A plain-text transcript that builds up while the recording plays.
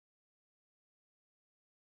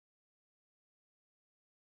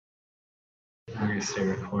to start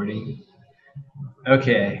recording.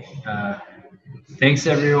 Okay. Thanks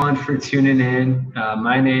everyone for tuning in.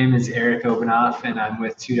 My name is Eric Obanoff, and I'm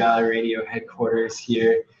with $2 Radio headquarters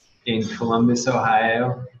here in Columbus,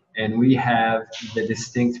 Ohio. And we have the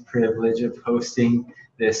distinct privilege of hosting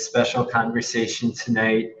this special conversation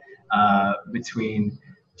tonight between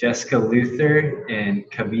Jessica Luther and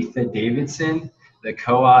Kavitha Davidson, the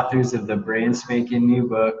co-authors of the brand spanking new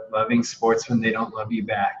book, Loving Sports When They Don't Love You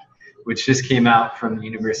Back, which just came out from the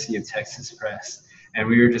University of Texas Press. And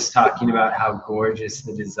we were just talking about how gorgeous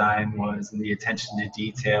the design was and the attention to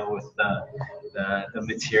detail with the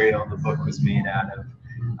material the book was made out of.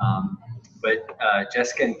 But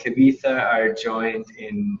Jessica and Kavitha are going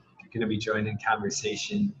to be joined in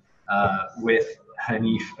conversation with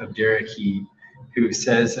Hanif Abdurraqib, who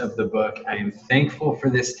says of the book, "I am thankful for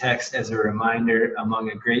this text as a reminder, among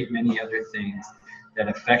a great many other things, that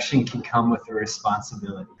affection can come with a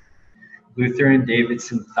responsibility. Luther and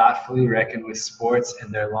Davidson thoughtfully reckon with sports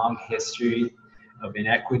and their long history of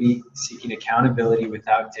inequity, seeking accountability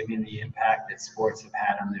without dimming the impact that sports have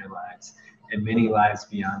had on their lives, and many lives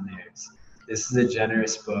beyond theirs. This is a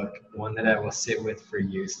generous book, one that I will sit with for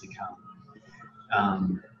years to come."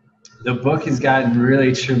 The book has gotten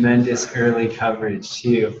really tremendous early coverage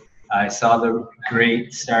too. I saw the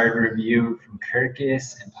great starred review from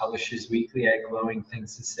Kirkus and Publishers Weekly had glowing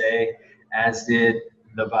things to say, as did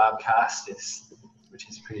the Bob Costas, which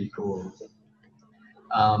is pretty cool.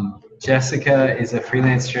 Jessica is a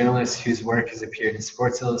freelance journalist whose work has appeared in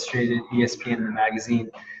Sports Illustrated, ESPN The Magazine,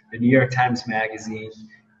 the New York Times Magazine,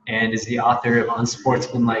 and is the author of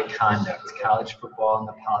Unsportsmanlike Conduct, College Football and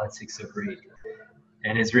the Politics of Rape,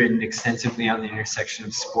 and has written extensively on the intersection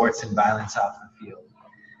of sports and violence off the field.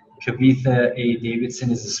 Kavitha A. Davidson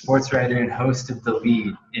is a sports writer and host of The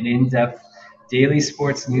Lead, an in-depth daily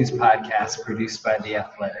sports news podcast produced by The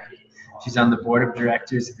Athletic. She's on the board of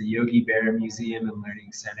directors of the Yogi Berra Museum and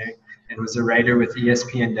Learning Center, and was a writer with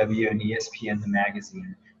ESPNW and ESPN The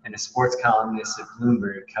Magazine, and a sports columnist at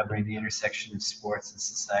Bloomberg, covering the intersection of sports and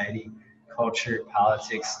society, culture,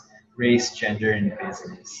 politics, race, gender, and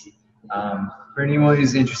business. For anyone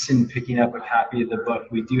who's interested in picking up a copy of the book,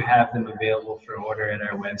 we do have them available for order at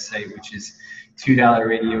our website, which is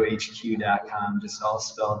 $2radiohq.com, just all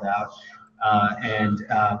spelled out.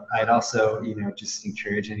 I'd also, just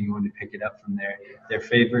encourage anyone to pick it up from their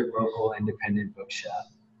favorite local independent bookshop.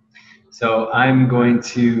 So I'm going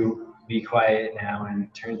to be quiet now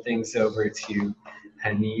and turn things over to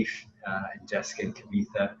Hanif and Jessica and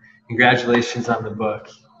Kavitha. Congratulations on the book.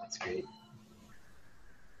 That's great.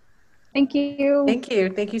 Thank you. Thank you.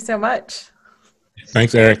 Thank you so much.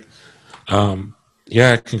 Thanks, Eric.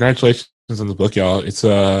 Yeah, congratulations on the book, y'all. It's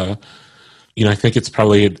I think it's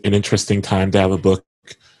probably an interesting time to have a book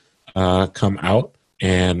come out,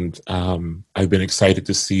 and I've been excited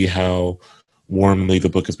to see how warmly the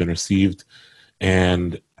book has been received.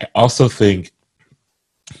 And I also think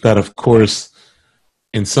that, of course,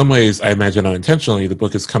 in some ways, I imagine unintentionally, the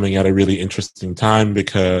book is coming at a really interesting time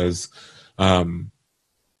because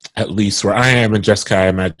at least where I am, and Jessica, I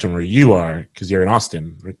imagine where you are, because you're in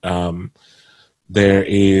Austin, there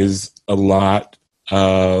is a lot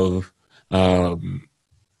of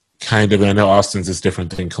kind of, and I know Austin's is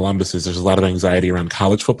different than Columbus is, there's a lot of anxiety around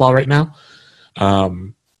college football right now.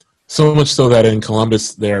 So much so that in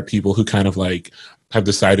Columbus, there are people who kind of have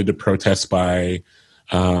decided to protest by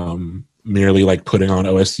merely putting on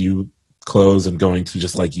OSU clothes and going to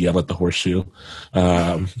just yell at the horseshoe,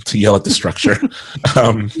 to yell at the structure,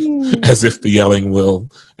 as if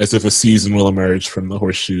as if a season will emerge from the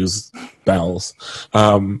horseshoe's bowels.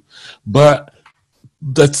 But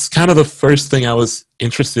that's kind of the first thing I was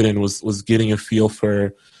interested in was getting a feel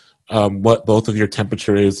for what both of your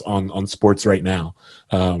temperature is on sports right now.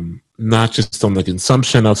 Not just on the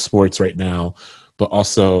consumption of sports right now, but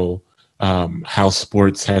also how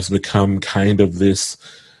sports has become kind of this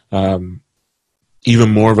even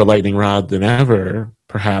more of a lightning rod than ever,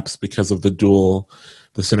 perhaps because of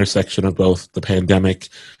this intersection of both the pandemic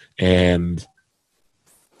and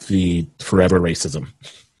the forever racism.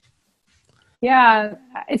 Yeah,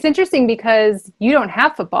 it's interesting because you don't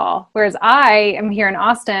have football, whereas I am here in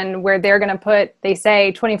Austin, where they're going to put, they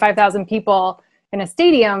say, 25,000 people in a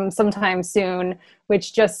stadium sometime soon,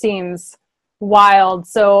 which just seems wild.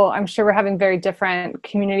 So I'm sure we're having very different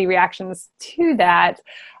community reactions to that.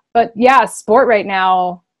 But yeah, sport right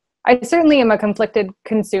now, I certainly am a conflicted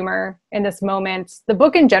consumer in this moment. The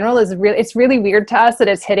book in general it's really weird to us that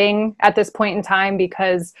it's hitting at this point in time,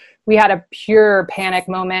 because we had a pure panic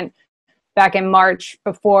moment back in March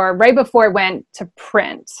right before it went to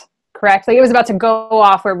print, correct? It was about to go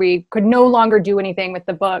off where we could no longer do anything with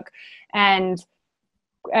the book. And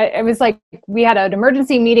it was like we had an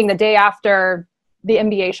emergency meeting the day after the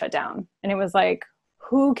NBA shut down. And it was like,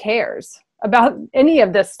 who cares about any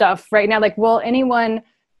of this stuff right now? Like, will anyone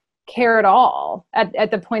care at all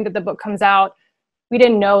at the point that the book comes out? We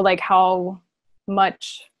didn't know like how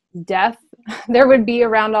much death there would be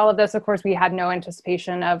around all of this. Of course, we had no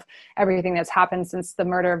anticipation of everything that's happened since the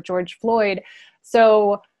murder of George Floyd.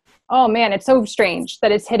 So, oh man, it's so strange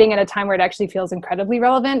that it's hitting at a time where it actually feels incredibly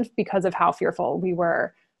relevant because of how fearful we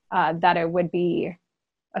were that it would be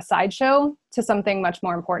a sideshow to something much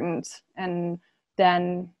more important. And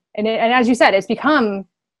as you said, it's become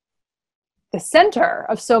the center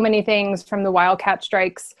of so many things, from the wildcat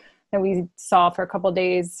strikes that we saw for a couple of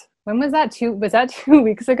days. When was that? Was that 2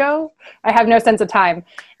 weeks ago? I have no sense of time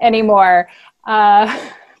anymore.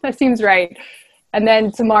 That seems right. And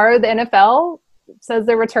then tomorrow the NFL says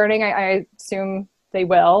they're returning. I assume they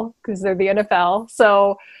will because they're the NFL.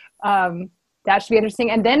 So that should be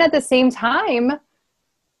interesting. And then at the same time,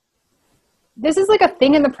 this is like a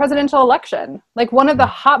thing in the presidential election. Like one of the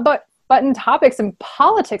hot button topics in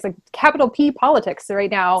politics, like capital P politics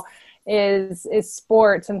right now, is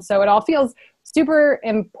sports. And so it all feels super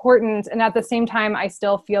important. And at the same time, I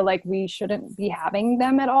still feel like we shouldn't be having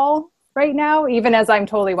them at all right now, even as I'm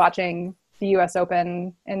totally watching the US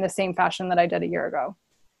Open in the same fashion that I did a year ago.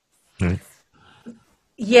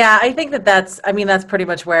 Yeah, I think that's pretty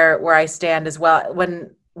much where I stand as well.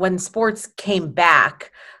 When sports came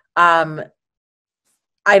back,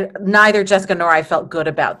 neither Jessica nor I felt good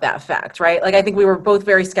about that fact, right? Like, I think we were both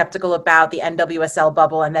very skeptical about the NWSL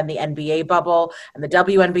bubble and then the NBA bubble and the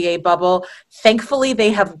WNBA bubble. Thankfully,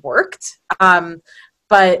 they have worked.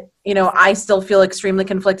 But, I still feel extremely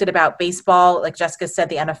conflicted about baseball. Like Jessica said,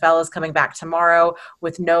 the NFL is coming back tomorrow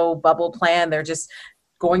with no bubble plan. They're just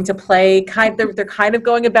going to play they're kind of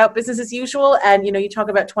going about business as usual. And, you talk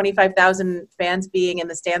about 25,000 fans being in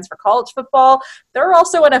the stands for college football. There are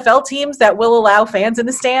also NFL teams that will allow fans in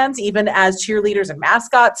the stands, even as cheerleaders and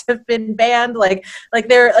mascots have been banned.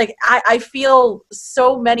 I feel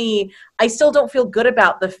I still don't feel good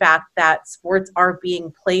about the fact that sports are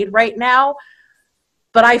being played right now,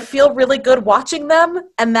 but I feel really good watching them.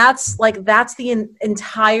 And that's the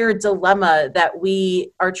entire dilemma that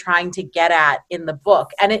we are trying to get at in the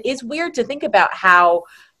book. And it is weird to think about how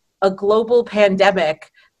a global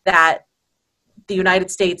pandemic that the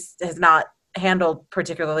United States has not handled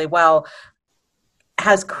particularly well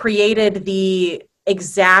has created the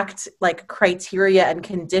exact criteria and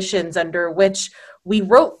conditions under which we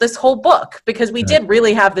wrote this whole book, because we did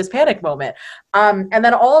really have this panic moment. And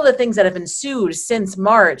then all of the things that have ensued since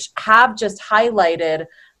March have just highlighted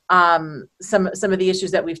some of the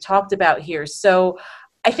issues that we've talked about here. So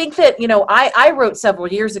I think that, I wrote several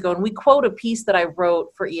years ago, and we quote a piece that I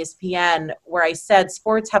wrote for ESPN where I said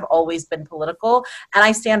sports have always been political. And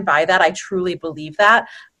I stand by that. I truly believe that.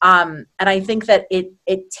 And I think that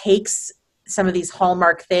it takes some of these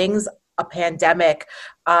hallmark things, a pandemic,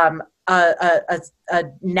 a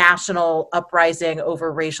national uprising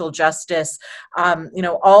over racial justice, a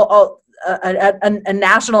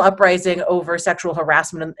national uprising over sexual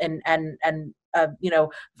harassment and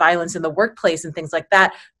violence in the workplace and things like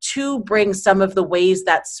that, to bring some of the ways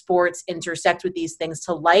that sports intersect with these things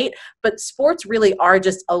to light. But sports really are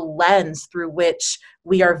just a lens through which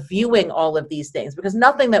we are viewing all of these things, because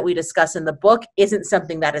nothing that we discuss in the book isn't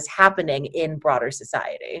something that is happening in broader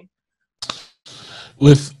society.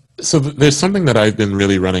 So there's something that I've been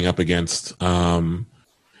really running up against, and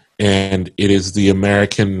it is the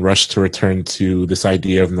American rush to return to this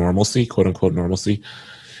idea of normalcy, quote unquote normalcy.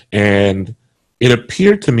 And it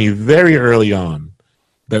appeared to me very early on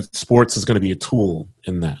that sports is going to be a tool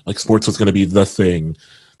in that. Like, sports was going to be the thing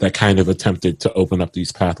that kind of attempted to open up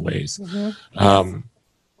these pathways. Mm-hmm.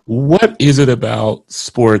 What is it about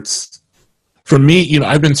sports? For me,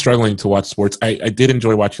 I've been struggling to watch sports. I did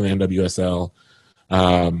enjoy watching the NWSL.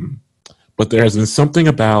 But there has been something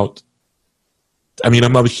about, I'm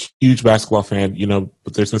a huge basketball fan,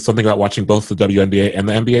 but there's been something about watching both the WNBA and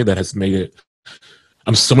the NBA that has made it,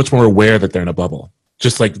 I'm so much more aware that they're in a bubble,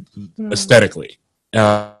 just aesthetically,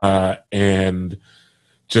 and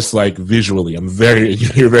just visually.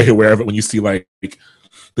 You're very aware of it when you see the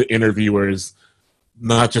interviewers,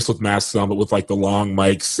 not just with masks on, but with the long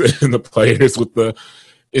mics and the players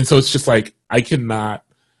and so it's just I cannot,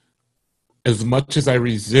 as much as I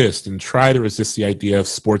resist and try to resist the idea of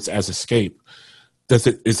sports as escape,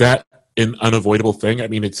 is that an unavoidable thing?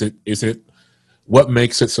 Is it what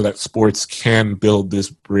makes it so that sports can build this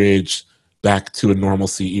bridge back to a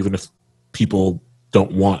normalcy, even if people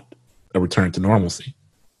don't want a return to normalcy?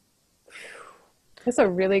 That's a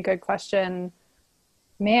really good question,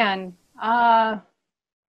 man.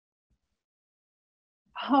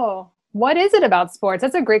 Oh, what is it about sports?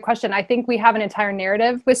 That's a great question. I think we have an entire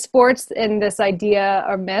narrative with sports in this idea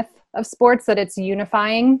or myth of sports that it's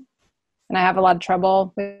unifying. And I have a lot of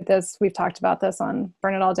trouble with this. We've talked about this on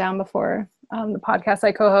Burn It All Down before, the podcast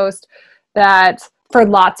I co-host, that for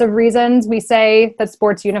lots of reasons, we say that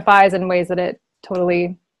sports unifies in ways that it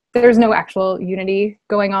totally, there's no actual unity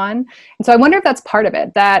going on. And so I wonder if that's part of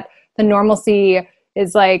it, that the normalcy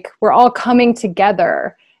is like, we're all coming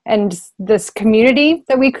together and this community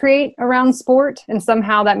that we create around sport. And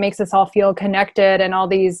somehow that makes us all feel connected and all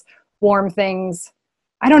these warm things.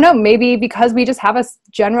 I don't know, maybe because we just have a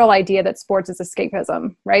general idea that sports is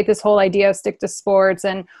escapism, right? This whole idea of stick to sports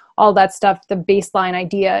and all that stuff, the baseline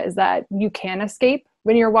idea is that you can escape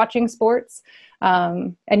when you're watching sports,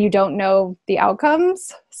 and you don't know the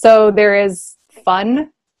outcomes. So there is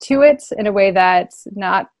fun to it in a way that's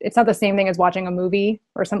it's not the same thing as watching a movie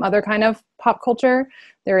or some other kind of pop culture.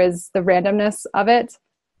 There is the randomness of it.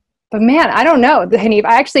 But man, I don't know,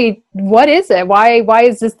 Hanif, what is it? Why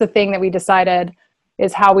is this the thing that we decided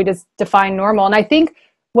is how we just define normal? And I think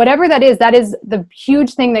whatever that is the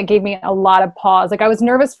huge thing that gave me a lot of pause. Like I was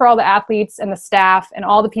nervous for all the athletes and the staff and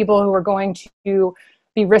all the people who were going to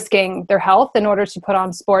be risking their health in order to put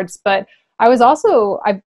on sports. But I was also,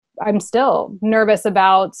 I'm still nervous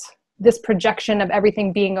about this projection of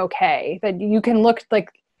everything being okay, that you can look like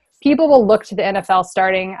people will look to the NFL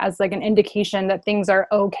starting as like an indication that things are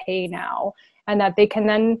okay now and that they can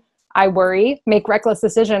then, I worry, make reckless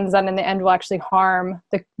decisions that in the end will actually harm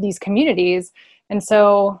these communities. And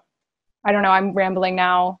so, I don't know, I'm rambling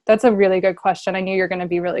now. That's a really good question. I knew you're going to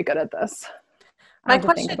be really good at this. I have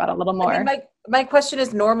to think about it a little more. I mean, my question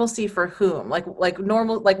is normalcy for whom? Like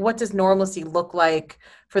what does normalcy look like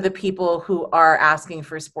for the people who are asking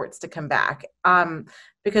for sports to come back?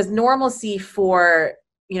 Because normalcy for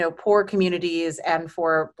poor communities and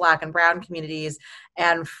for Black and brown communities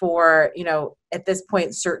and for, at this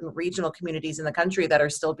point, certain regional communities in the country that are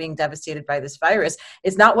still being devastated by this virus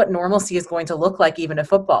is not what normalcy is going to look like even if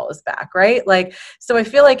football is back, right? Like, so I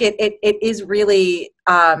feel like it is really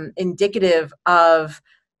indicative of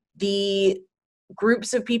the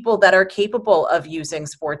groups of people that are capable of using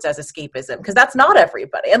sports as escapism, because that's not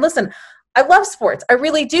everybody. And listen, I love sports. I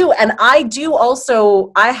really do. And I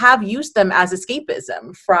have used them as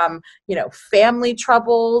escapism from, family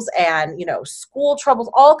troubles and, school troubles,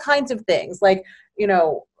 all kinds of things. Like,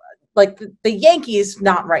 the Yankees,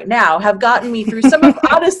 not right now, have gotten me through some of,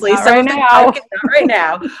 honestly, not right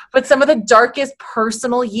now, but some of the darkest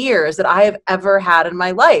personal years that I have ever had in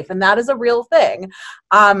my life. And that is a real thing.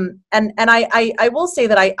 And I will say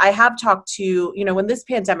that I have talked to, when this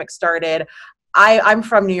pandemic started, I'm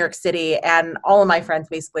from New York City and all of my friends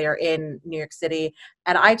basically are in New York City.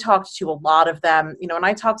 And I talked to a lot of them, and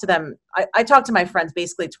I talked to them, I talked to my friends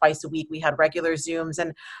basically twice a week. We had regular Zooms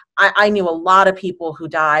and I knew a lot of people who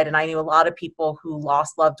died and I knew a lot of people who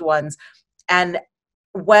lost loved ones. And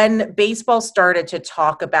when baseball started to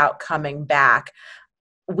talk about coming back,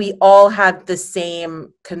 we all had the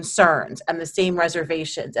same concerns and the same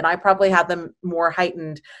reservations. And I probably had them more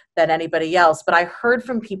heightened than anybody else. But I heard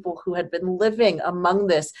from people who had been living among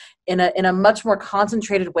this in a much more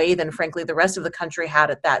concentrated way than, frankly, the rest of the country had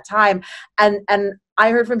at that time. And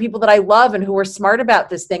I heard from people that I love and who were smart about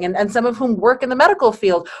this thing, and some of whom work in the medical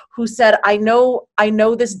field, who said, I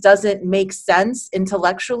know this doesn't make sense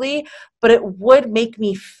intellectually, but it would make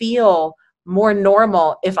me feel more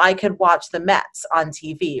normal if I could watch the Mets on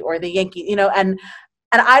TV or the Yankees, and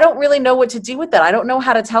I don't really know what to do with that. I don't know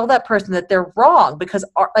how to tell that person that they're wrong, because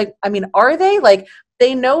are they? Like,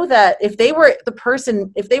 they know that if they were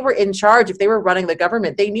if they were in charge, if they were running the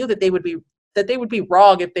government, they knew that they would be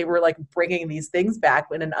wrong if they were like bringing these things back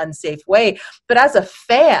in an unsafe way. But as a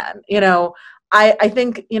fan, I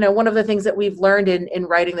think, one of the things that we've learned in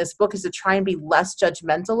writing this book is to try and be less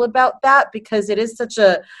judgmental about that, because it is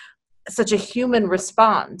such a human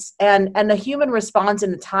response and a human response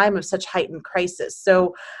in a time of such heightened crisis.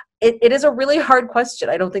 So it is a really hard question.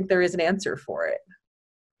 I don't think there is an answer for it.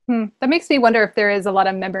 That makes me wonder if there is a lot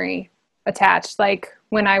of memory attached. Like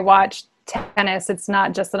when I watch tennis, it's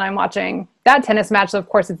not just that I'm watching that tennis match. Of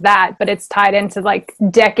course it's that, but it's tied into like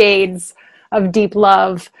decades of deep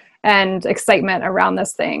love and excitement around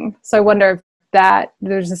this thing. So I wonder if that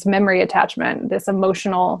there's this memory attachment, this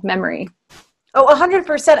emotional memory. Oh,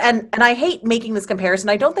 100%. And I hate making this comparison.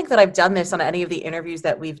 I don't think that I've done this on any of the interviews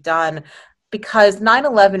that we've done. because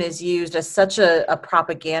 9/11 is used as such a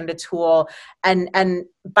propaganda tool, and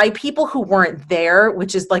by people who weren't there,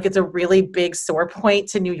 which is like, it's a really big sore point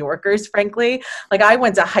to New Yorkers, frankly. Like, I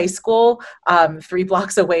went to high school 3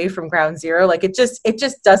 blocks away from Ground Zero. Like, it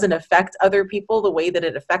just doesn't affect other people the way that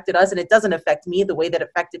it affected us, and it doesn't affect me the way that it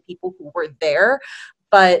affected people who were there.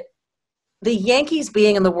 But the Yankees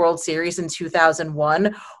being in the World Series in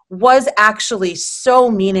 2001 was actually so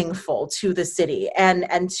meaningful to the city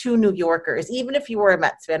and to New Yorkers. Even if you were a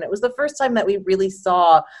Mets fan, it was the first time that we really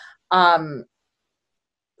saw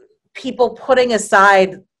people putting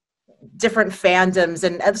aside different fandoms,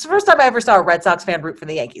 and it's the first time I ever saw a Red Sox fan root for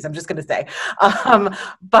the Yankees, I'm just going to say.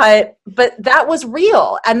 But that was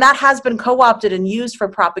real, and that has been co-opted and used for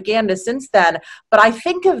propaganda since then. But I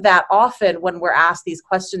think of that often when we're asked these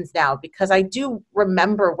questions now, because I do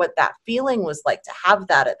remember what that feeling was like to have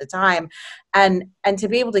that at the time, and to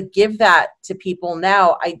be able to give that to people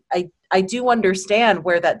now. I do understand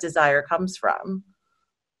where that desire comes from.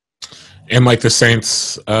 And like the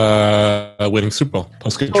Saints winning Super Bowl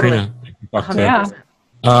post Katrina.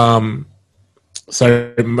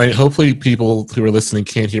 So hopefully people who are listening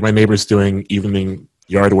can't hear. My neighbor's doing evening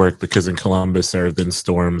yard work because in Columbus there have been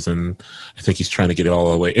storms, and I think he's trying to get it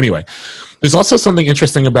all away. Anyway, there's also something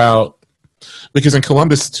interesting about, because in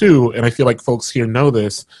Columbus too, and I feel like folks here know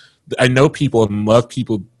this, I know people and love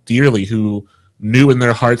people dearly who knew in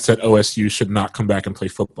their hearts that OSU should not come back and play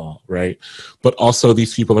football, right? But also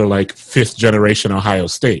these people are like 5th generation Ohio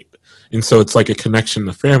State. And so it's like a connection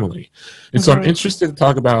to family. And so I'm interested to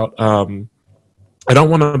talk about, I don't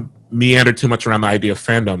want to meander too much around the idea of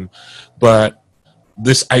fandom, but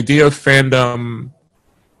this idea of fandom,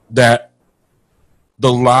 that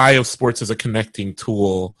the lie of sports as a connecting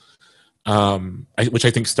tool, which I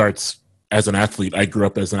think starts as an athlete. I grew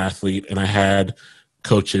up as an athlete, and I had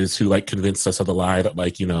coaches who like convinced us of the lie that,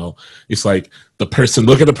 like, you know, it's like the person,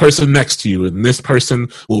 look at the person next to you, and this person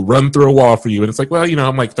will run through a wall for you. And it's like, well, you know,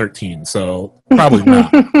 I'm like 13, so probably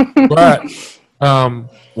not. But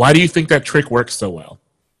why do you think that trick works so well?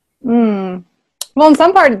 Well, in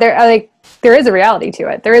some part, there is a reality to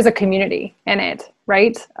it. There is a community in it,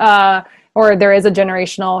 right? Or there is a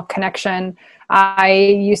generational connection. I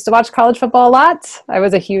used to watch college football a lot. I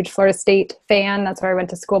was a huge Florida State fan. That's where I went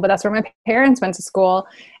to school, but that's where my parents went to school.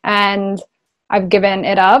 And I've given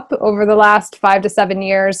it up over the last 5 to 7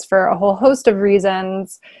 years for a whole host of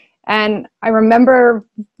reasons. And I remember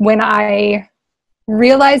when I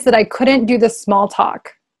realized that I couldn't do the small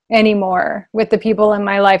talk anymore with the people in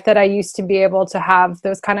my life that I used to be able to have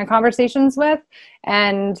those kind of conversations with,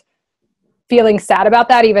 and feeling sad about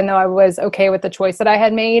that, even though I was okay with the choice that I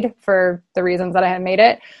had made for the reasons that I had made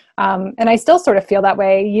it. And I still sort of feel that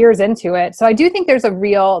way years into it. So I do think there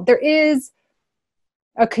is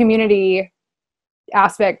a community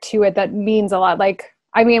aspect to it that means a lot. Like,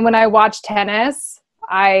 I mean, when I watch tennis,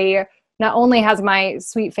 not only has my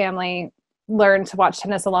sweet family learned to watch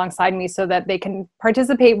tennis alongside me so that they can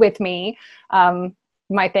participate with me.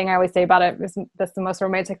 My thing I always say about it is that's the most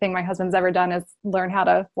romantic thing my husband's ever done, is learn how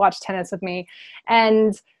to watch tennis with me.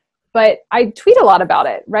 But I tweet a lot about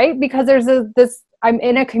it, right? Because there's I'm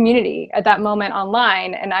in a community at that moment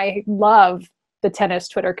online, and I love the tennis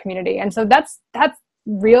Twitter community. And so that's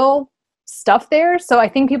real stuff there. So I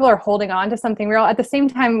think people are holding on to something real. At the same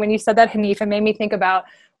time, when you said that, Hanif, it made me think about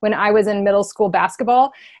when I was in middle school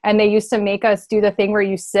basketball, and they used to make us do the thing where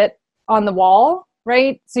you sit on the wall,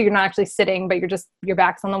 right? So you're not actually sitting, but your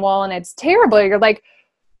back's on the wall, and it's terrible. You're like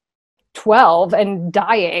 12 and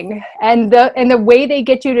dying. And the way they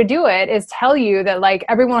get you to do it is tell you that, like,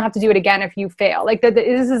 everyone will have to do it again if you fail. Like,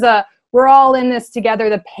 we're all in this together.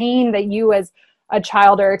 The pain that you as a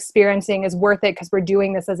child are experiencing is worth it because we're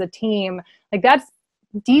doing this as a team. Like, that's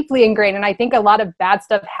deeply ingrained. And I think a lot of bad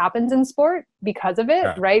stuff happens in sport because of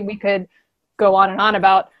it, right? We could go on and on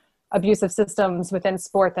about abusive systems within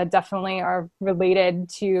sport that definitely are related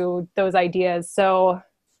to those ideas. So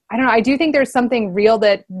I don't know. I do think there's something real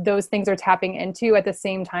that those things are tapping into. At the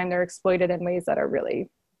same time, they're exploited in ways that are really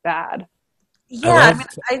bad. Yeah.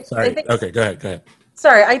 Sorry. Okay, go ahead.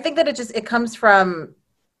 Sorry. I think that it comes from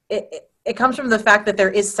it comes from the fact that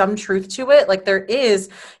there is some truth to it. Like, there is,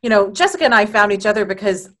 Jessica and I found each other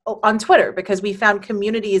on Twitter, because we found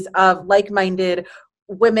communities of like-minded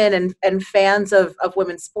women and fans of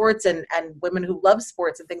women's sports and women who love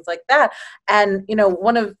sports and things like that. And,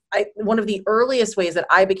 one of the earliest ways that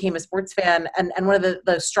I became a sports fan, and one of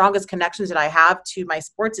the strongest connections that I have to my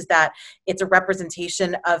sports, is that it's a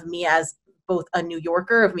representation of me as both a New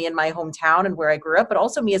Yorker, of me in my hometown and where I grew up, but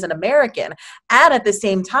also me as an American. And at the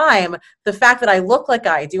same time, the fact that I look like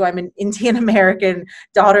I do, I'm an Indian American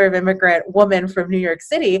daughter of immigrant woman from New York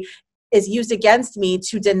City, is used against me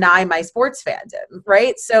to deny my sports fandom,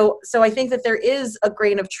 right? So I think that there is a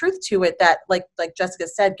grain of truth to it that, like Jessica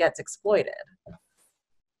said, gets exploited.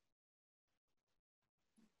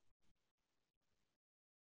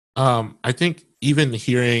 I think even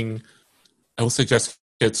hearing, I will suggest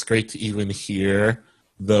it's great to even hear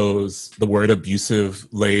the word abusive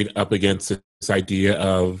laid up against this idea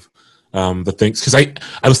of the things. Because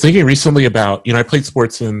I was thinking recently about, I played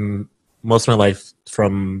sports in most of my life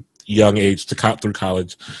from young age to through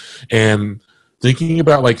college, and thinking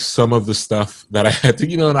about like some of the stuff that I had to,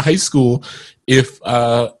 in high school, if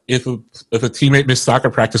a teammate missed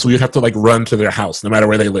soccer practice, we would have to like run to their house no matter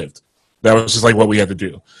where they lived. That was just like what we had to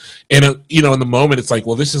do. And, in the moment, it's like,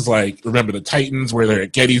 well, this is like, remember the Titans where they're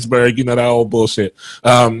at Gettysburg, that old bullshit.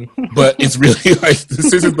 But it's really like,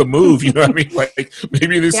 this isn't the move, you know what I mean? Like,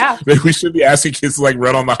 maybe maybe we should be asking kids to like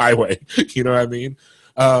run on the highway, you know what I mean?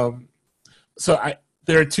 So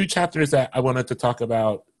there are two chapters that I wanted to talk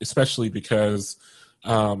about, especially because,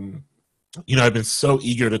 I've been so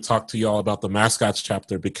eager to talk to y'all about the mascots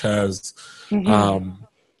chapter because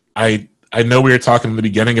I know we were talking in the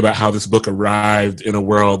beginning about how this book arrived in a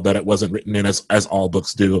world that it wasn't written in as all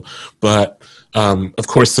books do. But, of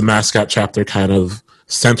course, the mascot chapter kind of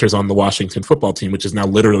centers on the Washington football team, which is now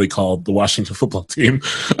literally called the Washington football team.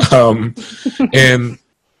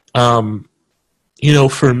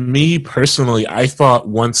 For me personally, I thought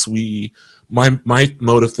my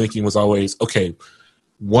mode of thinking was always, okay,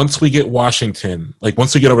 once we get Washington, like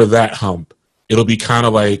once we get over that hump, it'll be kind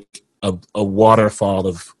of like a waterfall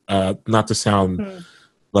of, not to sound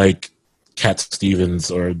like Cat Stevens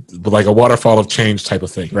but like a waterfall of change type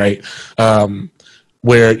of thing, right?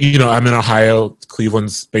 Where, I'm in Ohio,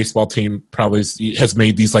 Cleveland's baseball team probably has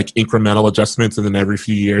made these like incremental adjustments, and then every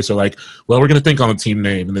few years they're like, well, we're going to think on a team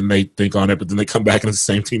name, and then they think on it, but then they come back and it's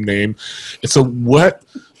the same team name. And so what,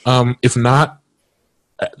 if not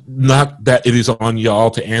that it is on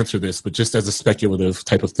y'all to answer this, but just as a speculative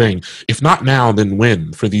type of thing, if not now, then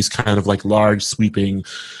when, for these kind of like large sweeping,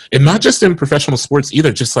 and not just in professional sports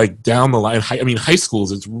either, just like down the line, high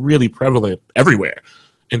schools, it's really prevalent everywhere.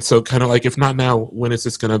 And so kind of like, if not now, when is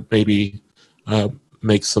this going to maybe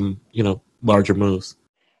make some, larger moves?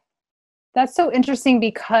 That's so interesting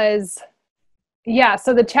because,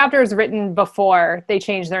 so the chapter is written before they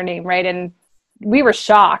changed their name, right? And we were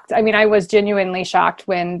shocked. I mean, I was genuinely shocked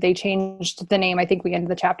when they changed the name. I think we ended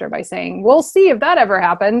the chapter by saying, we'll see if that ever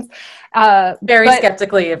happens. Very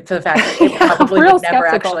skeptically to the fact that it probably would never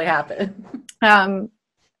actually happen.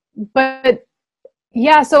 But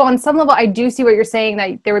yeah, so on some level, I do see what you're saying,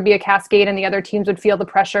 that there would be a cascade and the other teams would feel the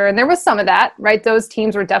pressure. And there was some of that, right? Those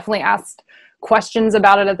teams were definitely asked questions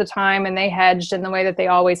about it at the time, and they hedged in the way that they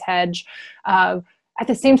always hedge. At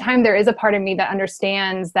the same time, there is a part of me that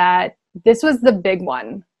understands that this was the big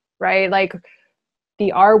one, right? Like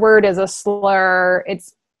the R word is a slur.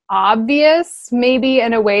 It's obvious maybe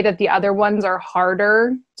in a way that the other ones are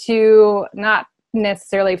harder to, not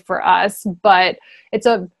necessarily for us, but it's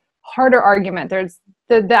a harder argument. There's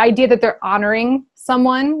the idea that they're honoring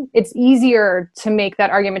someone. It's easier to make that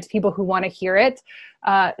argument to people who want to hear it.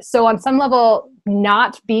 So on some level,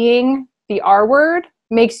 not being the R word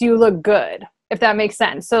makes you look good, if that makes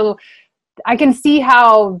sense. So I can see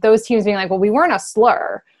how those teams being like, well, we weren't a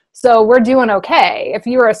slur, so we're doing okay. If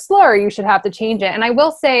you're a slur, you should have to change it. And I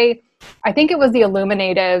will say, I think it was the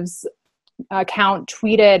Illuminatives account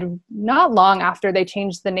tweeted not long after they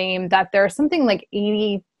changed the name that there are something like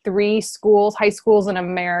 83 high schools in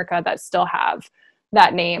America that still have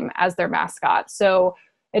that name as their mascot. So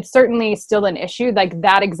it's certainly still an issue. Like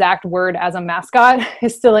that exact word as a mascot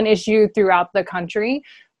is still an issue throughout the country.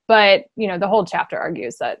 But, the whole chapter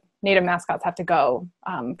argues that Native mascots have to go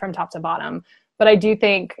from top to bottom. But I do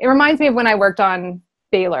think it reminds me of when I worked on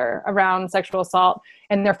Baylor around sexual assault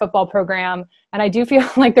and their football program. And I do feel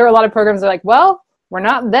like there are a lot of programs that are like, well, we're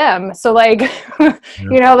not them. So like,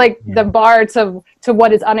 the bar to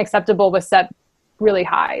what is unacceptable was set really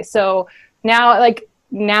high. So now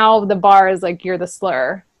the bar is like, you're the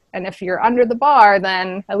slur. And if you're under the bar,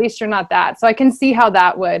 then at least you're not that. So I can see how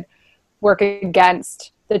that would work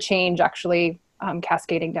against the change actually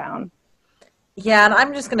cascading down. Yeah, and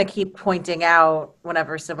I'm just going to keep pointing out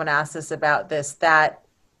whenever someone asks us about this, that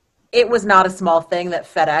it was not a small thing that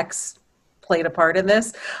FedEx played a part in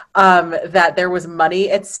this, that there was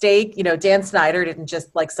money at stake. You know, Dan Snyder didn't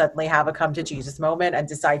just like suddenly have a come to Jesus moment and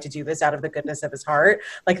decide to do this out of the goodness of his heart.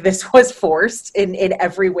 Like, this was forced in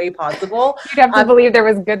every way possible. You'd have to believe there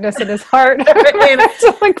was goodness in his heart I mean,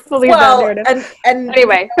 to like believe that narrative. And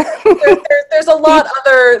anyway, there's a lot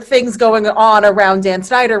other things going on around Dan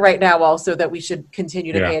Snyder right now also that we should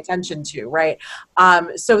continue to pay attention to, right?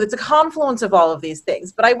 So it's a confluence of all of these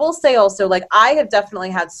things. But I will say also, like, I have definitely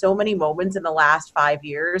had so many moments in the last 5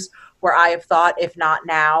 years where I have thought, if not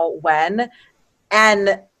now, when?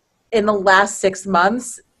 And in the last 6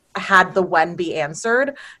 months, had the when be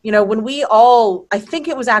answered. You know, when we all, I think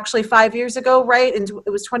it was actually 5 years ago, right? And it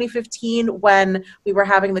was 2015 when we were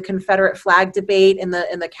having the Confederate flag debate in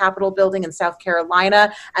the Capitol building in South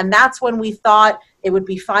Carolina. And that's when we thought it would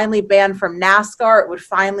be finally banned from NASCAR. It would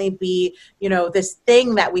finally be, you know, this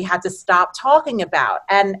thing that we had to stop talking about.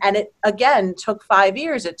 And it, again, took 5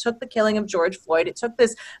 years. It took the killing of George Floyd. It took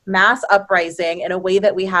this mass uprising in a way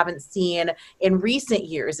that we haven't seen in recent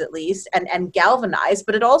years, at least, and galvanized.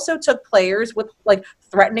 But it also took players with, like,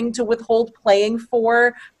 threatening to withhold playing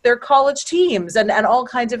for their college teams and all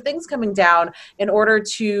kinds of things coming down in order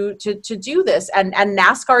to do this. And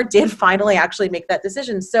NASCAR did finally actually make that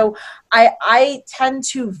decision. So I tend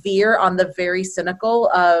to veer on the very cynical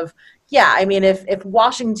of, yeah, I mean, if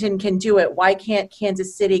Washington can do it, why can't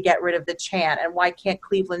Kansas City get rid of the chant? And why can't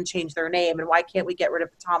Cleveland change their name? And why can't we get rid of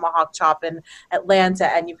the tomahawk chop in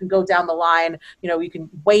Atlanta? And you can go down the line, you know, you can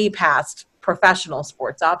way past professional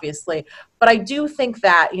sports, obviously. But I do think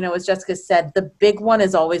that, you know, as Jessica said, the big one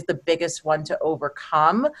is always the biggest one to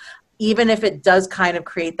overcome, even if it does kind of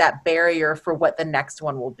create that barrier for what the next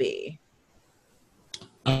one will be.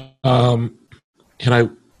 And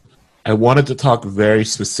I wanted to talk very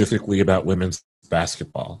specifically about women's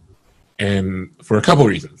basketball, and for a couple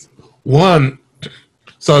reasons. One,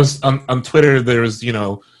 so I was on Twitter, there was, you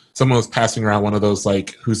know, someone was passing around one of those,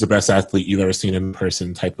 like, who's the best athlete you've ever seen in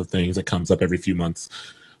person type of things that comes up every few months.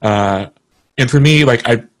 And for me, like,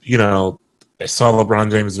 I saw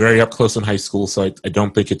LeBron James very up close in high school, so I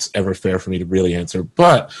don't think it's ever fair for me to really answer.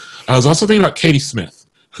 But I was also thinking about Katie Smith,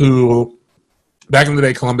 who, back in the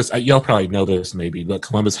day, Columbus, y'all probably know this maybe, but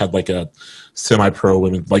Columbus had like a semi-pro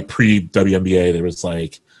women, like pre-WNBA, there was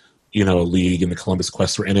like, you know, a league and the Columbus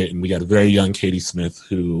Quest were in it, and we got a very young Katie Smith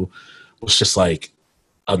who was just like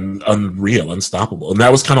unreal, unstoppable. And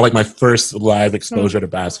that was kind of like my first live exposure to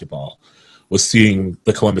basketball, was seeing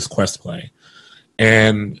the Columbus Quest play.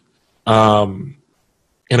 And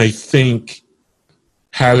I think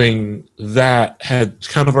having that had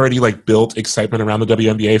kind of already like built excitement around the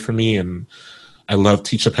WNBA for me. And I love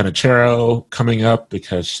Tisha Penicheiro coming up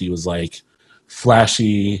because she was like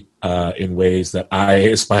flashy in ways that I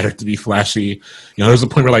aspired to be flashy. You know, there was a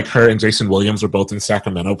point where like her and Jason Williams were both in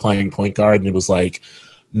Sacramento playing point guard, and it was like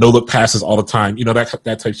no look passes all the time, you know,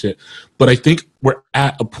 that type shit. But I think we're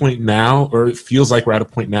at a point now, or it feels like we're at a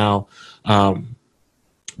point now,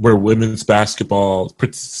 where women's basketball,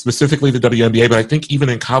 specifically the WNBA, but I think even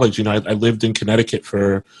in college, you know, I lived in Connecticut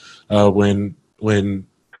for when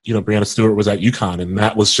you know, Breanna Stewart was at UConn, and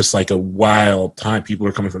that was just like a wild time. People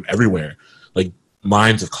were coming from everywhere, like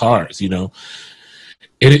lines of cars, you know.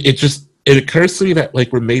 And it occurs to me that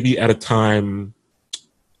like we're maybe at a time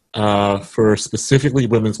for specifically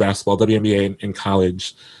women's basketball, WNBA and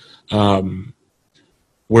college,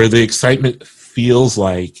 where the excitement feels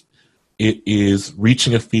like it is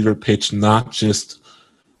reaching a fever pitch, not just,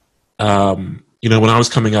 you know, when I was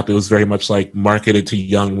coming up, it was very much like marketed to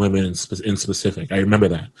young women in specific. I remember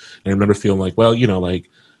that. And I remember feeling like, well, you know, like, I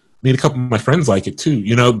mean, a couple of my friends like it too,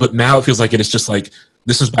 you know, but now it feels like it's just like,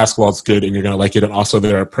 this is basketball, it's good, and you're going to like it. And also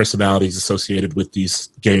there are personalities associated with these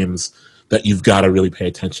games that you've got to really pay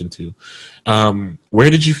attention to. Where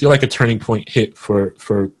did you feel like a turning point hit for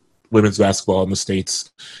women's basketball in the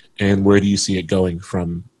States? And where do you see it going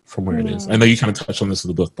from where it is? I know you kind of touched on this in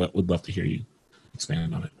the book, but would love to hear you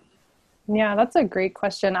expand on it. Yeah, that's a great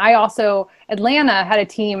question. Atlanta had a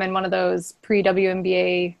team in one of those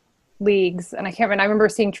pre-WNBA leagues, and I remember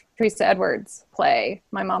seeing Teresa Edwards play.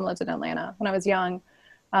 My mom lived in Atlanta when I was young,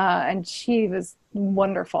 and she was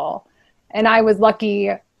wonderful. And I was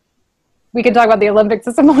lucky. We can talk about the Olympics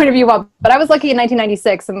at some point if you want, but I was lucky in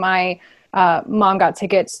 1996, and my mom got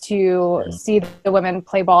tickets to see the women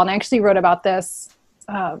play ball. And I actually wrote about this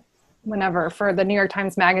for the New York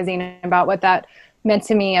Times Magazine about what that meant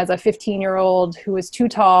to me as a 15-year-old who was too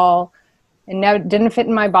tall and didn't fit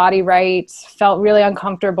in my body right, felt really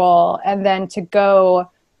uncomfortable. And then to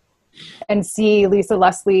go and see Lisa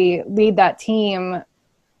Leslie lead that team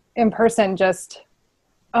in person, just,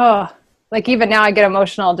 like even now I get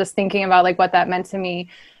emotional just thinking about like what that meant to me.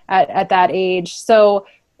 at that age. So,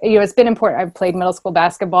 it's been important. I've played middle school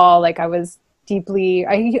basketball. Like I used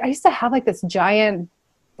to have like this giant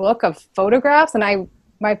book of photographs, and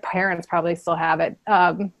my parents probably still have it.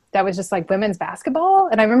 That was just like women's basketball.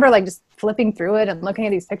 And I remember like just flipping through it and looking at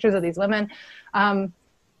these pictures of these women.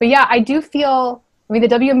 But yeah, I do feel, I mean, the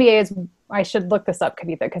WNBA is, I should look this up,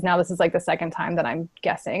 Kavitha, because now this is like the second time that I'm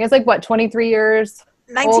guessing. It's like, what, 23 years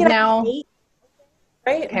old now?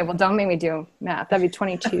 Right. Okay, well, don't make me do math. That'd be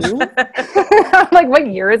 22. I'm like, what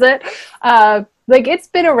year is it? Like, it's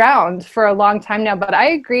been around for a long time now. But I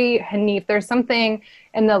agree, Hanif, there's something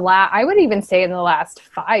in I would even say in the last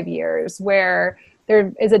 5 years where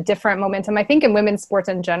there is a different momentum, I think in women's sports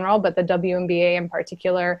in general, but the WNBA in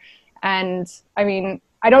particular. And I mean,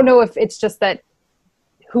 I don't know if it's just that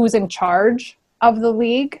who's in charge of the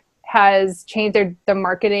league has changed the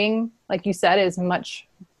marketing, like you said, is much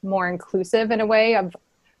more inclusive in a way of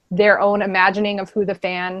their own imagining of who the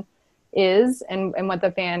fan is and what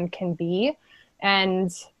the fan can be.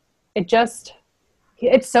 And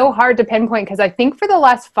it's so hard to pinpoint, because I think for the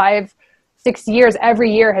last 5-6 years,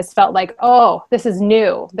 every year has felt like, oh, this is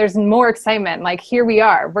new. There's more excitement. Like, here we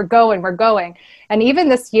are. We're going. And even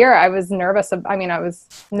this year, I was nervous. I was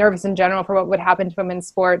nervous in general for what would happen to women's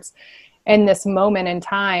sports in this moment in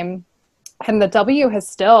time. And the W has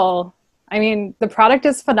still, I mean, the product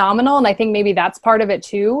is phenomenal. And I think maybe that's part of it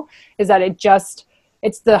too, is that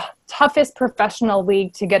it's the toughest professional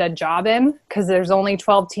league to get a job in, because there's only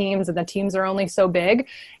 12 teams and the teams are only so big.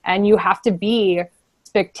 And you have to be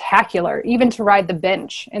spectacular, even to ride the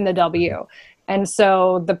bench in the W. And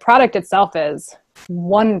so the product itself is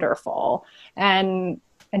wonderful. And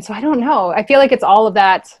so I don't know. I feel like it's all of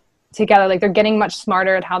that together. Like, they're getting much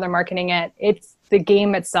smarter at how they're marketing it. It's the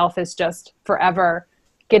game itself is just forever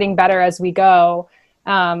getting better as we go.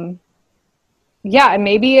 And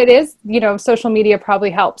maybe it is, social media probably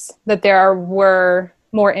helps that there were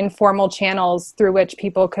more informal channels through which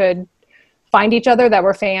people could find each other that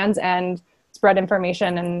were fans and spread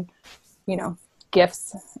information and,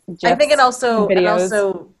 gifts. I think it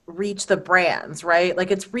also reach the brands, right?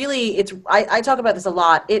 Like, I talk about this a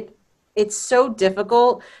lot. It's so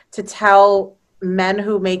difficult to tell men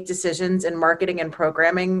who make decisions in marketing and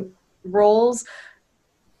programming roles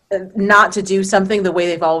not to do something the way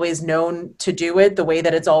they've always known to do it, the way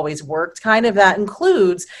that it's always worked, kind of. That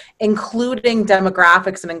including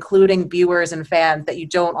demographics and including viewers and fans that you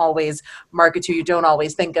don't always market to, you don't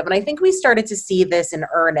always think of. And I think we started to see this in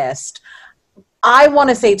earnest, I want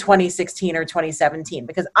to say 2016 or 2017,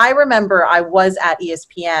 because I remember I was at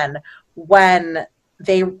ESPN when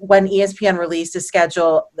ESPN released its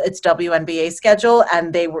WNBA schedule,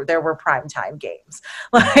 and there were primetime games,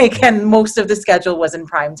 and most of the schedule was in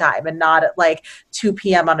primetime and not at like 2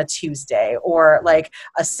 p.m. on a Tuesday or like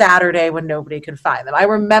a Saturday when nobody could find them. I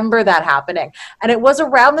remember that happening. And it was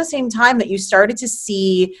around the same time that you started to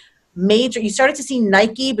see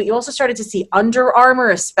Nike, but you also started to see Under Armour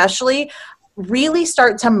especially really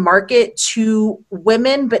start to market to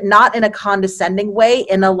women, but not in a condescending way,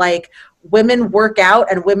 in a like, women work out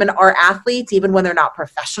and women are athletes even when they're not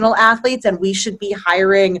professional athletes, and we should be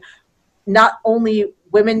hiring not only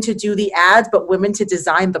women to do the ads but women to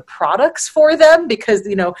design the products for them, because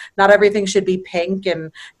not everything should be pink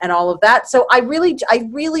and all of that. So I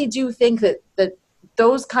really do think that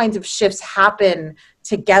those kinds of shifts happen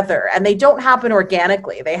together, and they don't happen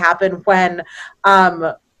organically. They happen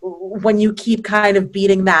when you keep kind of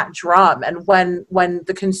beating that drum, and when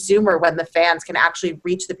the consumer, when the fans can actually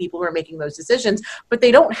reach the people who are making those decisions. But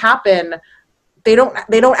they don't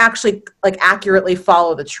actually like accurately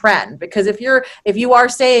follow the trend, because if you are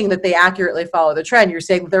saying that they accurately follow the trend, you're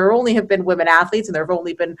saying there only have been women athletes and there have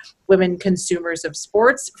only been women consumers of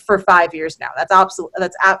sports for 5 years now. That's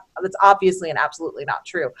obviously and absolutely not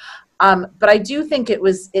true. But I do think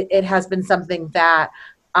it has been something that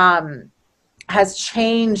has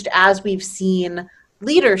changed as we've seen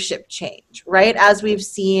leadership change, right? As we've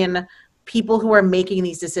seen people who are making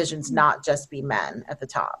these decisions not just be men at the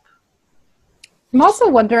top. I'm also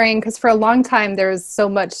wondering, because for a long time there was so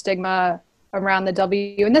much stigma around the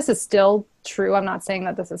W, and this is still true. I'm not saying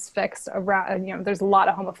that this is fixed. Around, there's a lot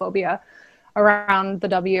of homophobia around the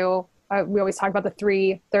W. We always talk about the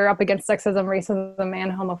three. They're up against sexism, racism,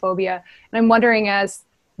 and homophobia. And I'm wondering, as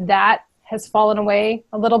that has fallen away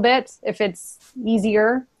a little bit, if it's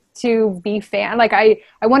easier to be fan. Like, I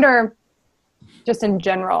wonder, just in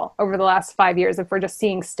general, over the last 5 years, if we're just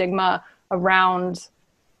seeing stigma around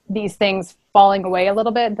these things falling away a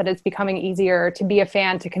little bit, that it's becoming easier to be a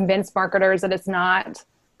fan, to convince marketers that it's not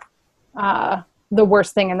the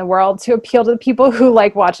worst thing in the world to appeal to the people who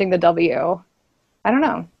like watching the W. I don't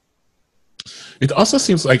know. It also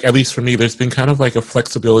seems like, at least for me, there's been kind of like a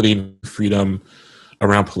flexibility and freedom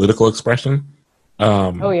around political expression.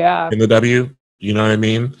 Oh yeah. In the W, you know what I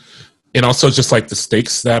mean? And also just like the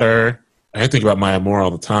stakes that are, I think about Maya Moore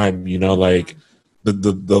all the time, you know, like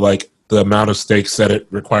the amount of stakes that it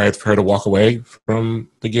required for her to walk away from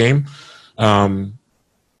the game. And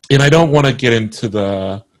I don't want to get into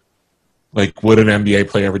the, like, would an NBA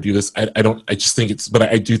player ever do this? I just think but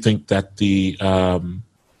I do think that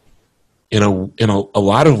in a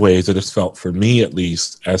lot of ways, it has felt, for me at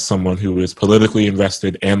least, as someone who is politically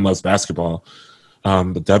invested and loves basketball,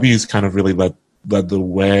 the W's kind of really led the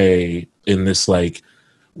way in this, like,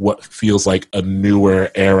 what feels like a newer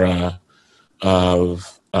era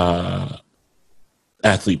of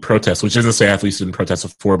athlete protest, which isn't to say athletes didn't protest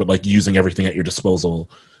before, but like using everything at your disposal,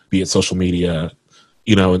 be it social media,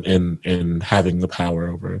 you know, and having the power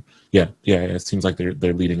over. Yeah, it seems like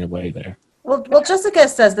they're leading a way there. Well, Jessica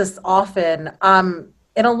says this often.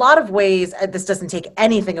 In a lot of ways, this doesn't take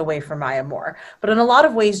anything away from Maya Moore, but in a lot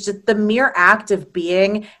of ways, just the mere act of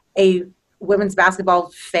being a women's basketball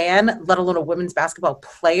fan, let alone a women's basketball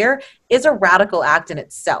player, is a radical act in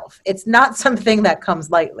itself. It's not something that comes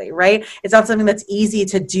lightly, right? It's not something that's easy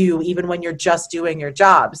to do even when you're just doing your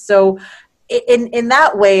job. So in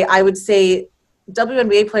that way, I would say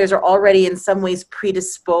WNBA players are already in some ways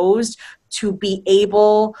predisposed to be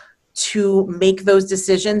able to make those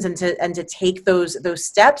decisions and to take those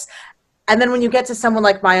steps. And then when you get to someone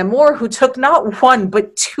like Maya Moore, who took not one,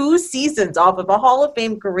 but 2 seasons off of a Hall of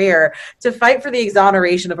Fame career to fight for the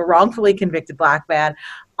exoneration of a wrongfully convicted Black man,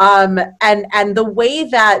 and the way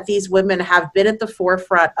that these women have been at the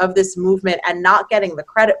forefront of this movement and not getting the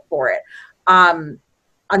credit for it,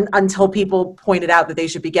 until people pointed out that they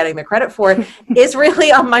should be getting the credit for it, is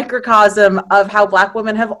really a microcosm of how Black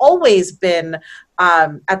women have always been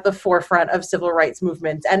at the forefront of civil rights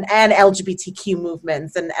movements and LGBTQ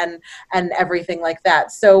movements and everything like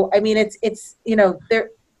that. So, I mean, it's you know,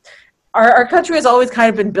 our country has always kind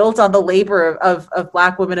of been built on the labor of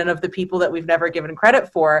Black women and of the people that we've never given credit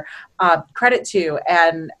to,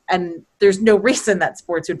 and there's no reason that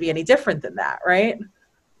sports would be any different than that, right?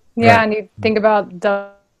 Yeah, Right. and you think about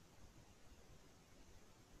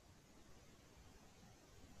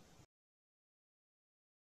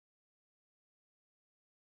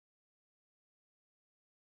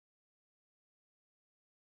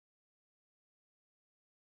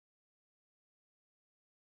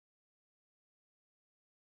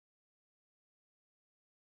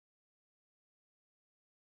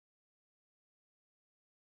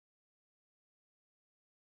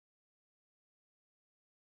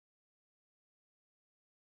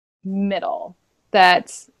middle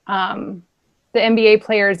that the NBA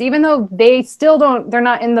players, even though they still they're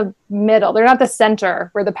not in the middle, they're not the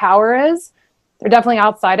center where the power is, they're definitely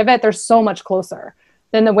outside of it. They're so much closer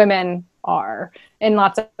than the women are in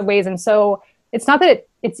lots of ways. And so it's not that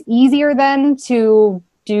it's easier then to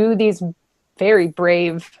do these very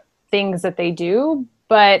brave things that they do,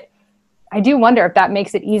 but I do wonder if that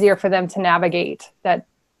makes it easier for them to navigate that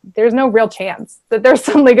there's no real chance that they're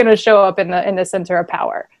suddenly going to show up in the center of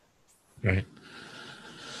power. Right.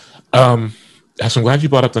 Ash, I'm glad you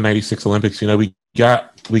brought up the '96 Olympics. You know, we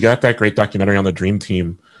got that great documentary on the Dream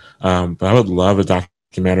Team, but I would love a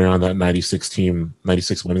documentary on that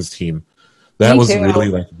 '96 women's team. That was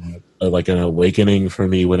really like an awakening for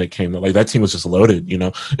me when it came. Like, that team was just loaded, you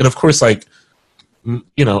know. And of course, like,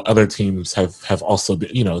 you know, other teams have also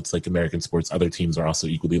been, you know, it's like American sports. Other teams are also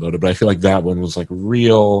equally loaded, but I feel like that one was like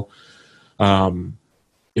real.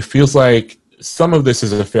 It feels like some of this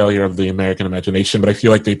is a failure of the American imagination, but I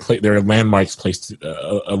feel like there are landmarks placed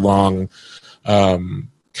along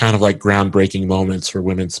kind of like groundbreaking moments for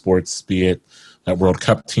women's sports, be it that World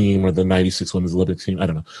Cup team or the '96 Women's Olympic team. I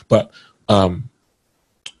don't know. But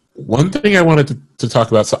one thing I wanted to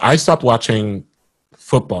talk about, so I stopped watching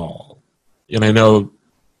football, and I know,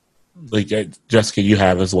 like, Jessica, you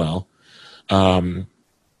have as well. And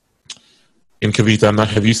Kavitha,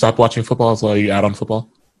 have you stopped watching football as well? Are you out on football?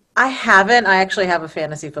 I haven't. I actually have a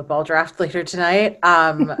fantasy football draft later tonight.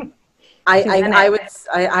 I would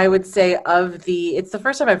say it's the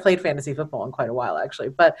first time I've played fantasy football in quite a while, actually.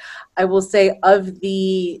 But I will say, of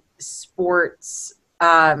the sports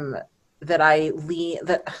that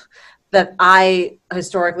I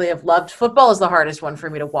historically have loved, football is the hardest one for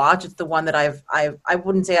me to watch. It's the one that I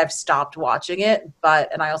wouldn't say I've stopped watching it,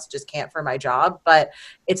 and I also just can't for my job. But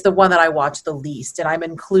it's the one that I watch the least, and I'm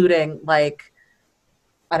including, like,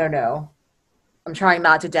 I don't know. I'm trying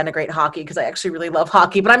not to denigrate hockey because I actually really love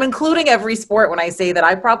hockey, but I'm including every sport when I say that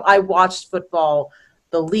I watched football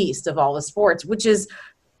the least of all the sports, which is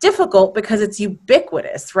difficult because it's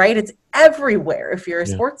ubiquitous, right? It's everywhere if you're a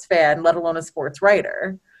sports fan, let alone a sports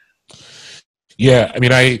writer. Yeah, I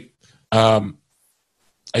mean, I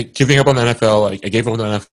giving up on the NFL. I gave up on the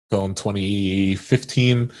NFL in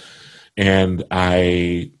 2015, and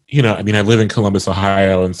I live in Columbus,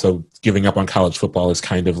 Ohio, and so giving up on college football is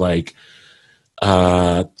kind of like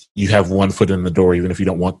you have one foot in the door, even if you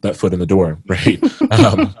don't want that foot in the door, right?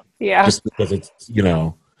 Yeah. Just because it's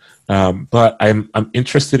but I'm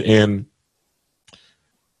interested in.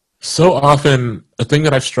 So often, a thing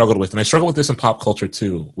that I've struggled with, and I struggle with this in pop culture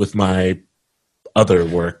too, with my other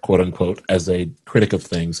work, quote unquote, as a critic of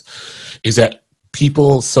things, is that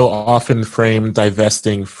people so often frame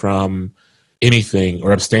divesting from anything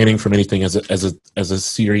or abstaining from anything as a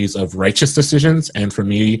series of righteous decisions, and for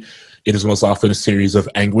me, it is most often a series of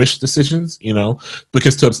anguish decisions.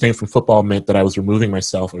 Because to abstain from football meant that I was removing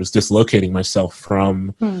myself, or was dislocating myself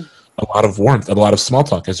from a lot of warmth, a lot of small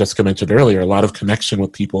talk, as Jessica mentioned earlier, a lot of connection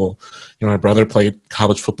with people. My brother played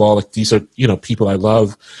college football. Like, these are, people I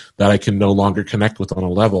love that I can no longer connect with on a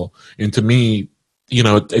level. And to me,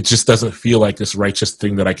 it just doesn't feel like this righteous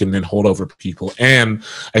thing that I can then hold over people. And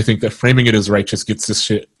I think that framing it as righteous gets this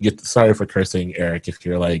shit, sorry for cursing, Eric, if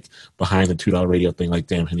you're like behind the $2 radio thing, like,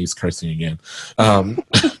 damn, he's cursing again.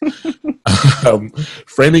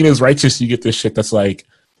 Framing it as righteous, you get this shit that's like,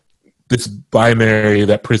 this binary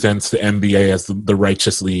that presents the NBA as the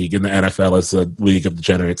righteous league and the NFL as the league of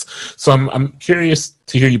degenerates. So I'm curious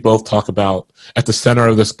to hear you both talk about, at the center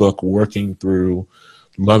of this book, working through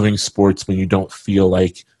loving sports when you don't feel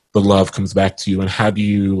like the love comes back to you, and how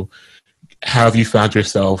have you found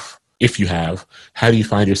yourself, if you have, how do you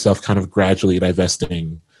find yourself kind of gradually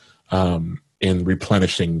divesting and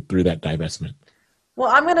replenishing through that divestment? Well,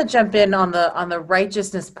 I'm going to jump in on the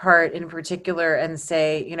righteousness part in particular and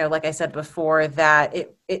say, like I said before, that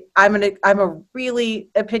I'm a really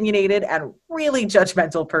opinionated and really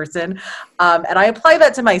judgmental person, and I apply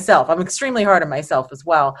that to myself. I'm extremely hard on myself as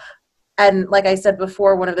well. And like I said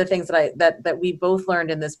before, one of the things that we both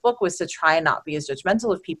learned in this book was to try and not be as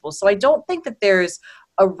judgmental of people. So I don't think that there's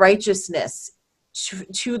a righteousness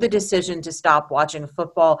to the decision to stop watching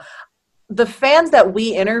football. The fans that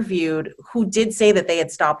we interviewed who did say that they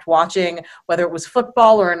had stopped watching, whether it was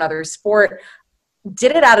football or another sport,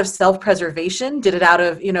 did it out of self-preservation, did it out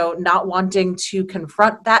of, not wanting to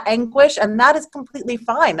confront that anguish. And that is completely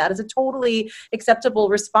fine. That is a totally acceptable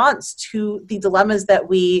response to the dilemmas that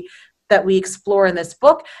we explore in this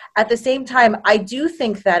book. At the same time, I do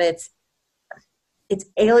think that it's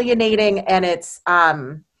alienating, and it's,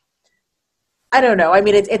 I don't know. I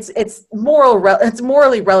mean, it's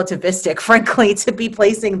morally relativistic, frankly, to be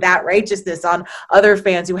placing that righteousness on other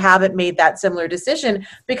fans who haven't made that similar decision,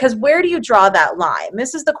 because where do you draw that line?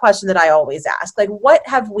 This is the question that I always ask. Like,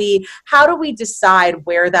 how do we decide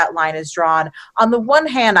where that line is drawn? On the one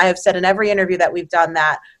hand, I have said in every interview that we've done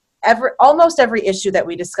that almost every issue that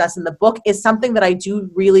we discuss in the book is something that I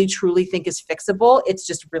do really truly think is fixable. It's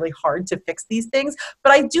just really hard to fix these things.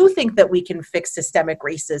 But I do think that we can fix systemic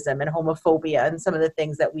racism and homophobia and some of the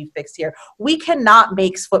things that we fixed here. We cannot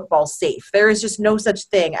make football safe. There is just no such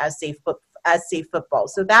thing as safe football.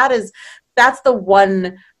 So that's the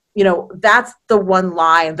one, that's the one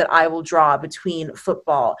line that I will draw between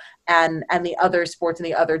football and the other sports and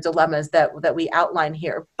the other dilemmas that we outline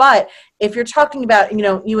here. But if you're talking about,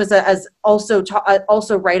 you as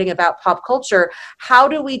also writing about pop culture, how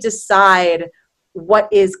do we decide what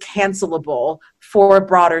is cancelable for a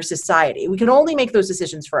broader society? We can only make those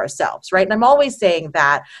decisions for ourselves, right? And I'm always saying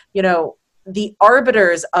that, the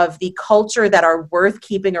arbiters of the culture that are worth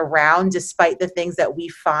keeping around, despite the things that we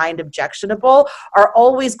find objectionable, are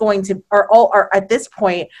always going to are at this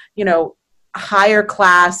point, higher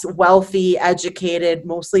class, wealthy, educated,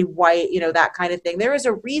 mostly white, that kind of thing. There is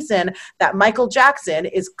a reason that Michael Jackson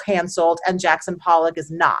is canceled and Jackson Pollock is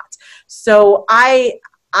not. So I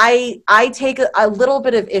take a little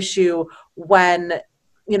bit of issue when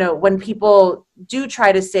people do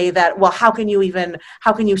try to say that, well, how can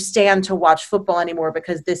you stand to watch football anymore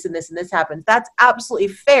because this and this and this happens? That's absolutely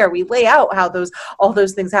fair. We lay out how all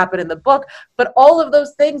those things happen in the book, but all of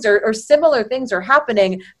those things or similar things are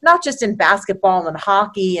happening, not just in basketball and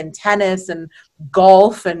hockey and tennis and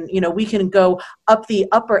golf, and we can go up the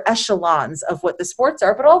upper echelons of what the sports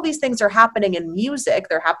are, but all these things are happening in music.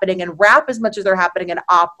 They're happening in rap as much as they're happening in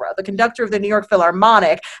opera. The conductor of the New York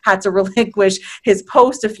Philharmonic had to relinquish his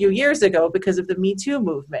post a few years ago because of the Me Too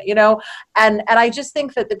movement, and I just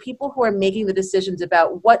think that the people who are making the decisions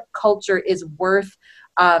about what culture is worth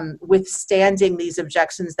withstanding these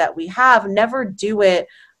objections that we have never do it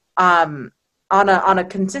on a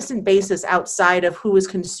consistent basis outside of who is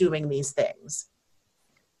consuming these things.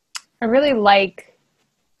 I really like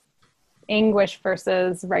anguish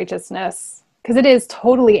versus righteousness, because it is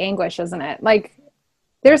totally anguish, isn't it? Like,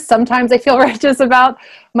 there's sometimes I feel righteous about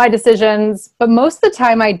my decisions, but most of the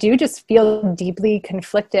time I do just feel deeply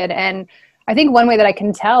conflicted. And I think one way that I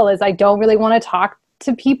can tell is I don't really want to talk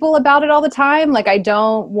to people about it all the time. Like, I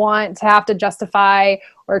don't want to have to justify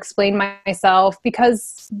or explain myself,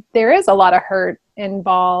 because there is a lot of hurt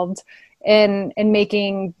involved in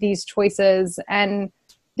making these choices. And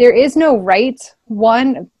there is no right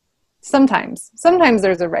one. Sometimes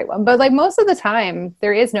there's a right one, but like most of the time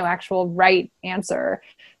there is no actual right answer.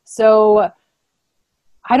 So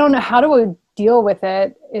I don't know how to deal with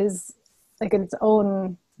it is like its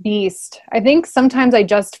own beast. I think sometimes I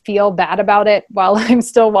just feel bad about it while I'm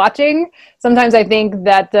still watching. Sometimes I think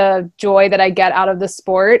that the joy that I get out of the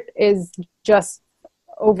sport is just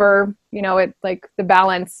over, it like the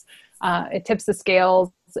balance, it tips the scales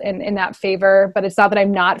in that favor, but it's not that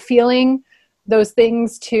I'm not feeling those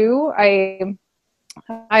things too. I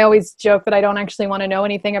always joke that I don't actually want to know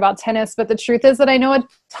anything about tennis, but the truth is that I know a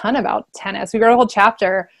ton about tennis. We wrote a whole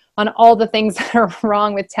chapter on all the things that are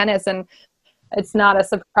wrong with tennis, and it's not a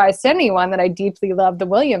surprise to anyone that I deeply love the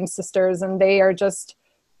Williams sisters, and they are just,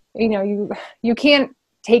 you can't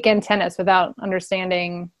take in tennis without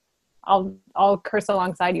understanding. I'll curse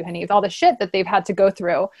alongside you, Hanif, all the shit that they've had to go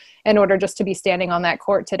through in order just to be standing on that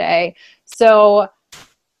court today. So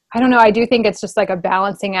I don't know. I do think it's just like a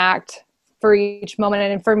balancing act for each moment.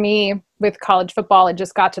 And for me, with college football, it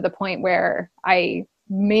just got to the point where I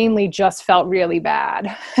mainly just felt really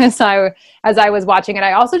bad as I was watching it.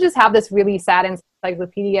 I also just have this really sad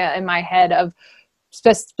encyclopedia in my head of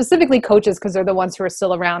specifically coaches, because they're the ones who are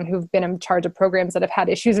still around, who've been in charge of programs that have had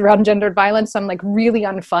issues around gendered violence. So I'm like really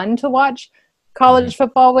unfun to watch college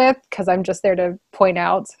football with, because I'm just there to point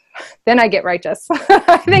out. Then I get righteous.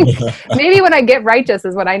 I think maybe when I get righteous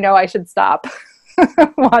is when I know I should stop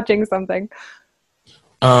watching something.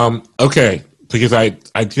 Okay, because I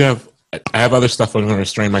have other stuff I'm going to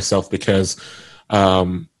restrain myself, because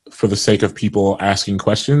for the sake of people asking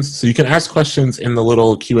questions. So you can ask questions in the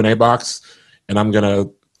little Q&A box, and I'm going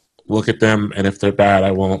to look at them, and if they're bad,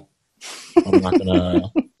 I'm not going to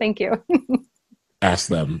thank you. ask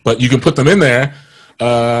them. But you can put them in there.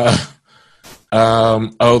 The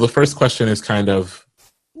first question is kind of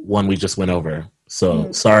one we just went over.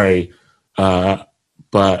 So sorry.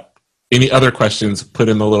 But any other questions, put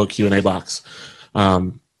in the little Q&A box,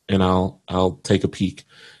 and I'll take a peek.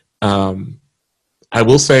 I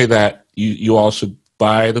will say that you all should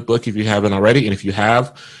buy the book if you haven't already, and if you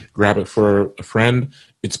have, grab it for a friend.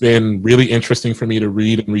 It's been really interesting for me to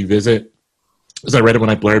read and revisit, because I read it when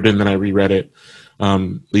I blurbed it, and then I reread it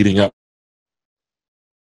leading up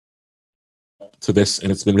to this,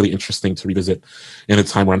 and it's been really interesting to revisit in a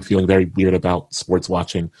time where I'm feeling very weird about sports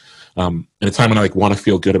watching, in a time when I want to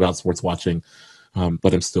feel good about sports watching,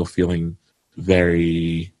 but I'm still feeling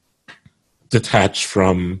very detached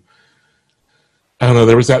from. I don't know.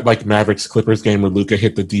 There was that Mavericks Clippers game where Luka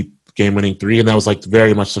hit the deep game-winning three, and that was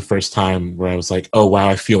very much the first time where I was like, "Oh wow,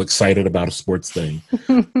 I feel excited about a sports thing."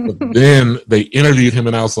 But then they interviewed him,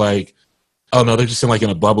 and I was like, "Oh no, they're just in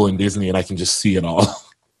a bubble in Disney, and I can just see it all."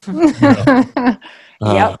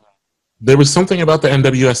 Yep. There was something about the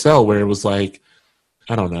NWSL where it was I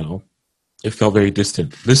don't know, it felt very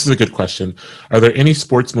distant. This is a good question. Are there any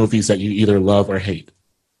sports movies that you either love or hate?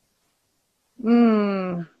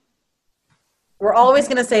 We're always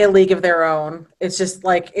going to say A League of Their Own. It's just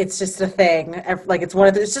it's just a thing.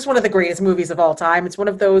 It's just one of the greatest movies of all time. It's one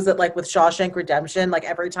of those that with Shawshank Redemption,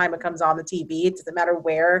 every time it comes on the TV, it doesn't matter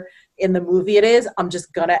where in the movie it is, I'm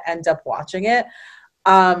just going to end up watching it.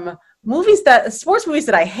 Sports movies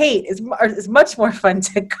that I hate is much more fun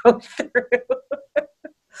to go through.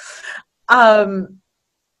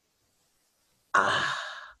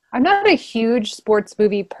 I'm not a huge sports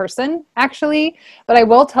movie person, actually, but I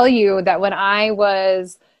will tell you that when I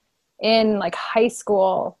was in high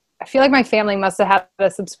school, I feel like my family must have had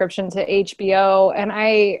a subscription to HBO, and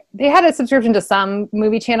they had a subscription to some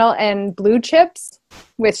movie channel, and Blue Chips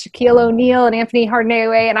with Shaquille O'Neal and Anthony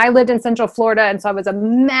Hardaway, and I lived in Central Florida, and so I was a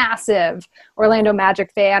massive Orlando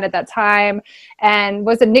Magic fan at that time. And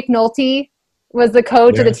was it Nick Nolte was the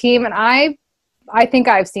coach of the team, and I think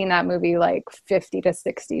I've seen that movie 50 to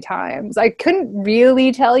 60 times. I couldn't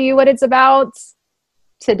really tell you what it's about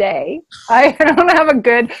today. I don't have a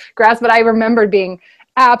good grasp, but I remember being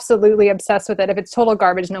absolutely obsessed with it. If it's total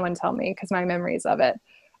garbage, no one tell me, because my memories of it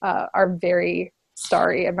are very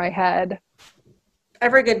starry in my head.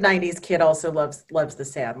 Every good 90s kid also loves The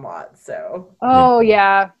Sandlot. So. Oh,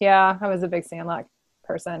 yeah. I was a big Sandlot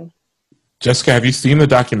person. Jessica, have you seen the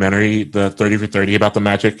documentary, the 30 for 30, about the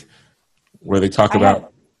Magic? where they talk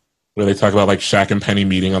about like Shaq and Penny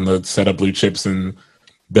meeting on the set of Blue Chips and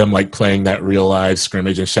them like playing that real live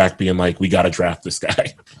scrimmage and Shaq being like, we got to draft this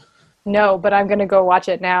guy. No, but I'm going to go watch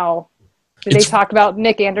it now. Did they talk about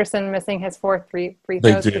Nick Anderson missing his fourth free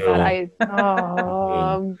throws? They do.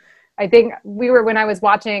 I think when I was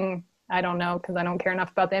watching, I don't know, because I don't care enough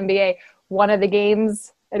about the NBA, one of the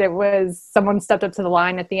games, and it was someone stepped up to the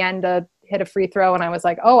line at the end to hit a free throw, and I was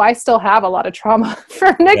like, oh, I still have a lot of trauma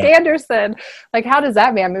for Nick Anderson. Like, how does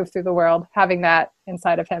that man move through the world having that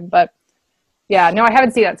inside of him? But yeah, no, I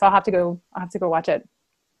haven't seen it, so I'll have to go watch it.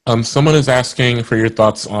 Someone is asking for your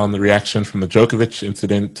thoughts on the reaction from the Djokovic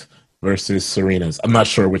incident versus Serena's. I'm not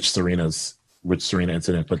sure which Serena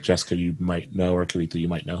incident, but Jessica, you might know, or Kavitha, you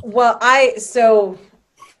might know. Well, I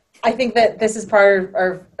think that this is part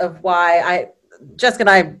of why Jessica and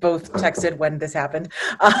I both texted when this happened.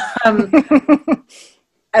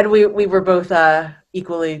 And we were both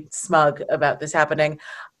equally smug about this happening.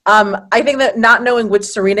 I think that not knowing which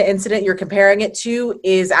Serena incident you're comparing it to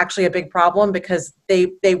is actually a big problem, because they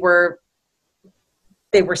were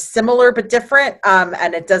similar but different,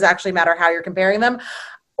 and it does actually matter how you're comparing them.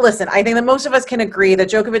 Listen, I think that most of us can agree that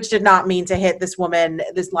Djokovic did not mean to hit this woman,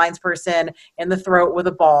 this linesperson, in the throat with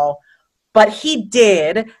a ball. But he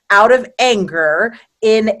did, out of anger,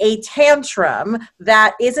 in a tantrum.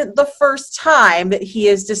 That isn't the first time that he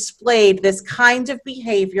has displayed this kind of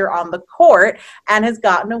behavior on the court and has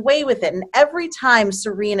gotten away with it. And every time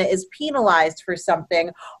Serena is penalized for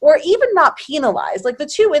something, or even not penalized, like the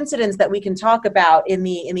two incidents that we can talk about in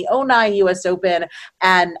the 2009 U.S. Open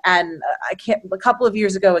and a couple of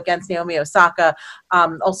years ago against Naomi Osaka,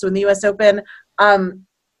 also in the U.S. Open.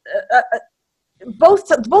 Both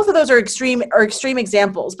of those are extreme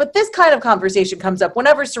examples, but this kind of conversation comes up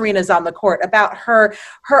whenever Serena's on the court about her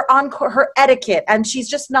etiquette, and she's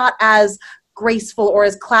just not as graceful or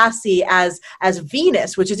as classy as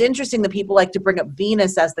Venus, which is interesting that people like to bring up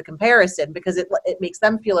Venus as the comparison, because it makes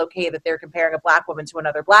them feel okay that they're comparing a black woman to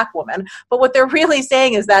another black woman. But what they're really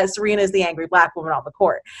saying is that Serena is the angry black woman on the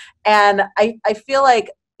court. And I feel like,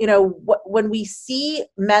 you know, when we see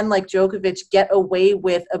men like Djokovic get away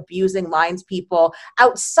with abusing lines people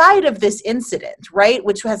outside of this incident, right,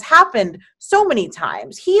 which has happened so many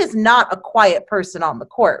times, he is not a quiet person on the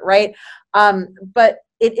court, right? But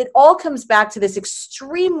it all comes back to this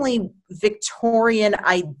extremely Victorian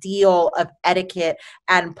ideal of etiquette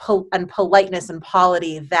and politeness and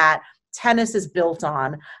polity that tennis is built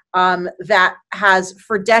on, that has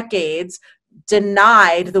for decades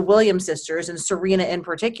denied the Williams sisters, and Serena in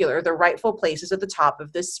particular, the rightful places at the top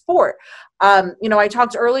of this sport. I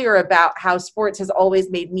talked earlier about how sports has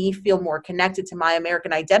always made me feel more connected to my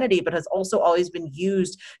American identity, but has also always been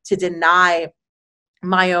used to deny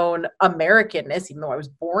my own Americanness, even though I was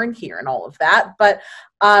born here and all of that. But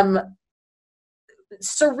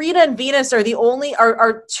Serena and Venus are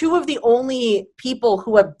two of the only people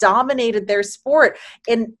who have dominated their sport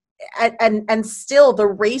and still the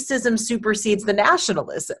racism supersedes the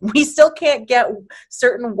nationalism. We still can't get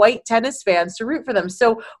certain white tennis fans to root for them.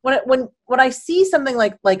 So when I see something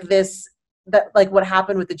like this, that like what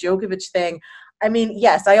happened with the Djokovic thing, I mean,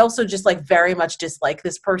 yes, I also just like very much dislike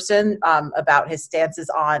this person about his stances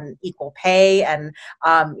on equal pay and,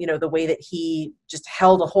 the way that he just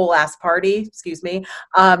held a whole ass party,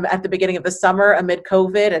 at the beginning of the summer amid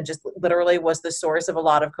COVID, and just literally was the source of a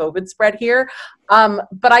lot of COVID spread here.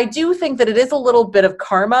 But I do think that it is a little bit of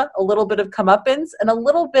karma, a little bit of comeuppance, and a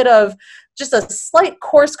little bit of just a slight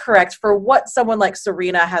course correct for what someone like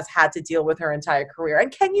Serena has had to deal with her entire career.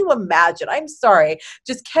 And can you imagine, I'm sorry,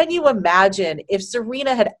 just can you imagine if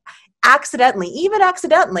Serena had accidentally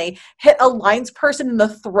hit a linesperson in the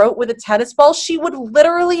throat with a tennis ball? She would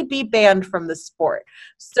literally be banned from the sport.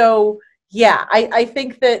 So yeah, I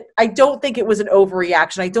think that I don't think it was an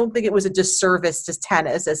overreaction. I don't think it was a disservice to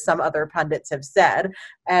tennis, as some other pundits have said.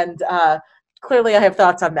 And clearly I have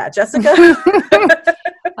thoughts on that. Jessica?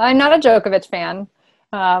 I'm not a Djokovic fan.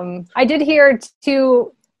 I did hear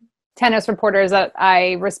two tennis reporters that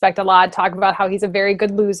I respect a lot talk about how he's a very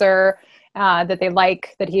good loser, that they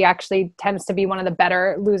like, that he actually tends to be one of the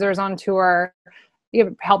better losers on tour.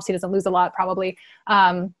 It helps he doesn't lose a lot, probably.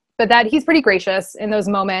 But that he's pretty gracious in those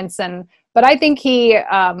moments. But I think he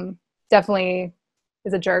definitely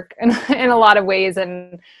is a jerk in a lot of ways,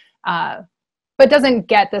 but doesn't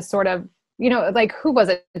get this sort of, like, who was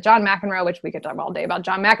it? John McEnroe, which we could talk all day about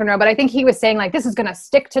John McEnroe, but I think he was saying, like, this is going to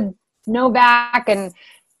stick to Novak and,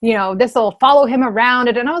 this will follow him around.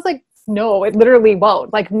 And I was like, no, it literally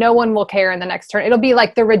won't. Like, no one will care in the next turn. It'll be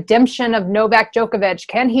like the redemption of Novak Djokovic.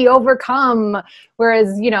 Can he overcome?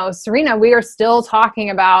 Whereas, Serena, we are still talking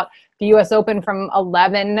about the US Open from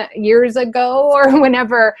 11 years ago or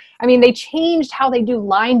whenever. I mean, they changed how they do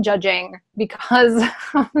line judging because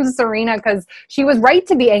of Serena, because she was right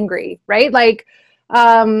to be angry, right? Like,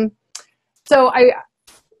 so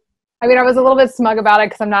I mean, I was a little bit smug about it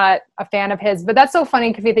because I'm not a fan of his, but that's so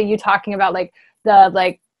funny, Kavitha, you talking about like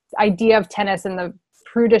the idea of tennis and the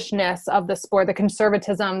prudishness of the sport, the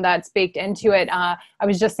conservatism that's baked into it. I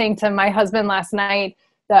was just saying to my husband last night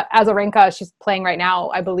that Azarenka, she's playing right now,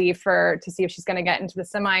 I believe, to see if she's going to get into the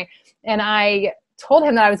semi. And I told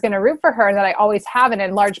him that I was going to root for her and that I always have, and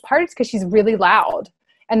in large part it's because she's really loud.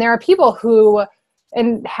 And there are people who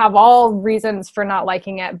and have all reasons for not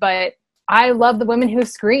liking it, but I love the women who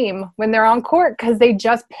scream when they're on court because they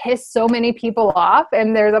just piss so many people off.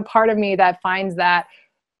 And there's a part of me that finds that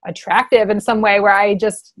attractive in some way where I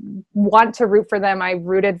just want to root for them. I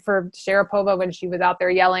rooted for Sharapova when she was out there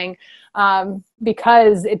yelling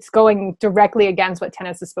because it's going directly against what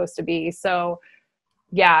tennis is supposed to be. So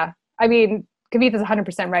yeah, I mean, Kavitha's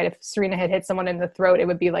 100% right. If Serena had hit someone in the throat, it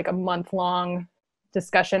would be like a month-long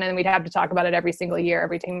discussion and we'd have to talk about it every single year,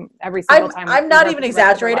 every single time. I'm not even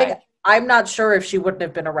exaggerating. I'm not sure if she wouldn't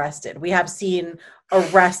have been arrested. We have seen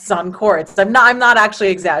arrests on courts. I'm not actually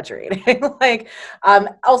exaggerating. Like,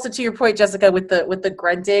 also to your point, Jessica, with the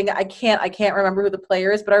grunting, I can't remember who the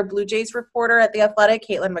player is, but our Blue Jays reporter at The Athletic,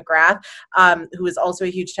 Caitlin McGrath, who is also a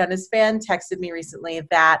huge tennis fan, texted me recently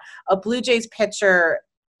that a Blue Jays pitcher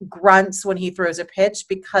grunts when he throws a pitch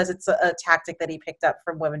because it's a tactic that he picked up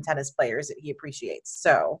from women tennis players that he appreciates.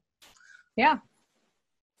 So, yeah.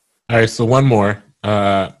 All right, so one more.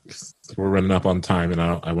 We're running up on time, and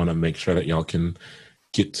I want to make sure that y'all can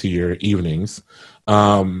get to your evenings.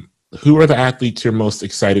 Who are the athletes you're most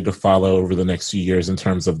excited to follow over the next few years in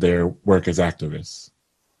terms of their work as activists?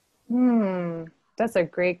 That's a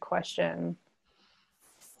great question.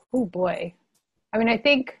 Oh boy. I mean, I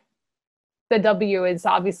think the W is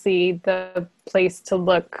obviously the place to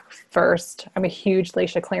look first. I'm a huge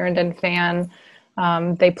Laisha Clarendon fan.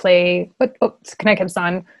 They play Connecticut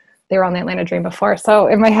Sun. They were on the Atlanta Dream before. So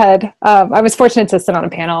in my head, I was fortunate to sit on a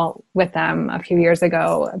panel with them a few years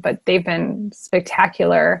ago, but they've been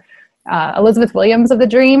spectacular. Elizabeth Williams of the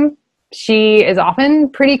Dream, she is often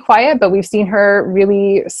pretty quiet, but we've seen her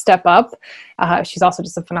really step up. She's also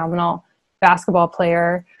just a phenomenal basketball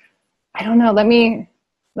player. I don't know. Naomi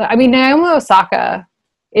Osaka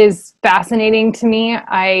is fascinating to me.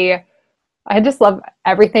 I just love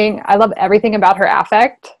everything. I love everything about her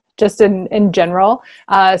affect, just in general.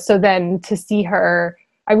 So then to see her,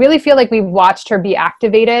 I really feel like we've watched her be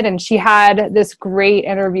activated, and she had this great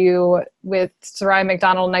interview with Soraya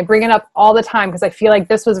McDonald, and I bring it up all the time because I feel like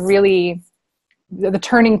this was really the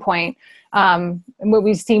turning point. And what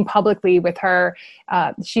we've seen publicly with her,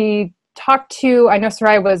 she talked to, I know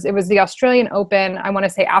Soraya it was the Australian Open, I want to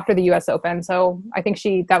say after the US Open. So I think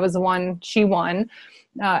that was the one she won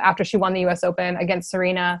after she won the US Open against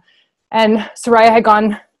Serena. And Soraya had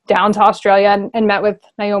gone down to Australia and met with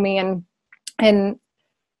Naomi, and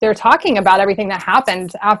they're talking about everything that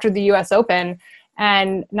happened after the US Open.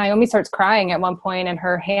 And Naomi starts crying at one point, and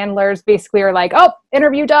her handlers basically are like, oh,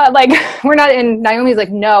 interview done. Like, we're not in. Naomi's like,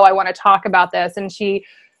 no, I want to talk about this. And she,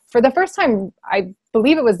 for the first time, I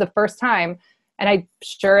believe it was the first time, and I'm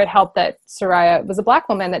sure it helped that Soraya was a Black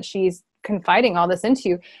woman that she's confiding all this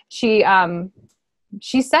into. She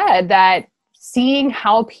said that seeing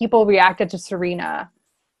how people reacted to Serena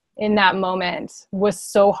in that moment was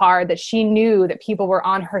so hard, that she knew that people were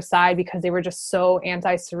on her side because they were just so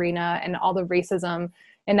anti-Serena and all the racism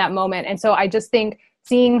in that moment. And so I just think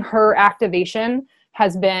seeing her activation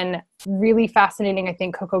has been really fascinating. I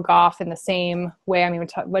think Coco Gauff in the same way. I mean,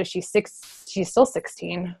 what is she, she's still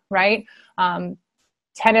 16, right?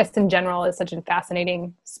 Tennis in general is such a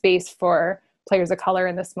fascinating space for players of color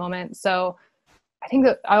in this moment. So I think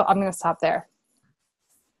that I'm going to stop there.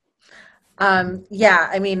 Yeah,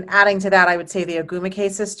 I mean, adding to that, I would say the Ogumake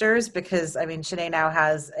sisters, because I mean, Shanae now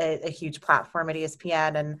has a huge platform at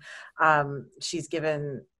ESPN, and she's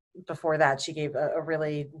given, before that, she gave a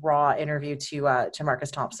really raw interview to Marcus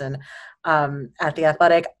Thompson at The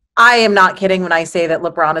Athletic. I am not kidding when I say that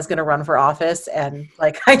LeBron is going to run for office, and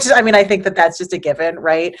like I think that that's just a given,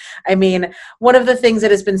 right? I mean, one of the things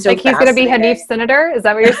that has been so like he's going to be Hanif's senator. Is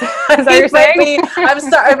that what you're saying? Is that what you're saying? I'm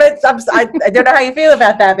sorry, I don't know how you feel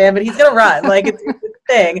about that, man, but he's going to run. Like it's a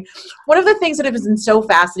thing. One of the things that has been so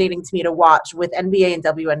fascinating to me to watch with NBA and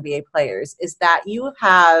WNBA players is that you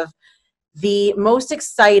have the most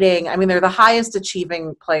exciting, I mean, they're the highest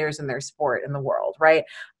achieving players in their sport in the world, right?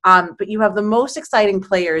 But you have the most exciting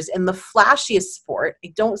players in the flashiest sport.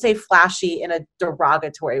 I don't say flashy in a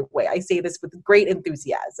derogatory way. I say this with great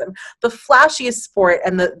enthusiasm. The flashiest sport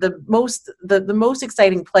and the most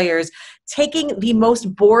exciting players taking the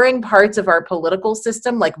most boring parts of our political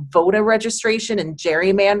system, like voter registration and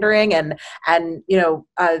gerrymandering and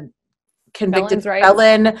convicted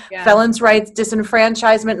felons' rights,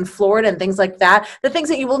 disenfranchisement in Florida and things like that, the things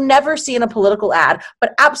that you will never see in a political ad,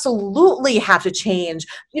 but absolutely have to change.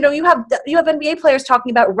 You have NBA players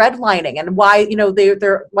talking about redlining and why,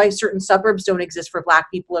 why certain suburbs don't exist for Black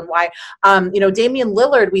people, and why, Damian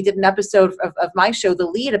Lillard, we did an episode of my show, The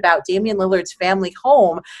Lead, about Damian Lillard's family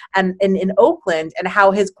home and in Oakland, and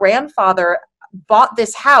how his grandfather bought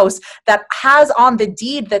this house that has on the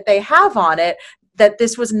deed that they have on it that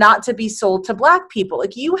this was not to be sold to Black people.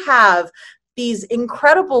 Like, you have these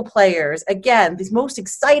incredible players, again, these most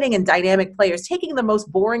exciting and dynamic players, taking the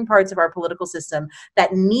most boring parts of our political system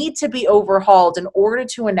that need to be overhauled in order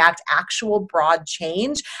to enact actual broad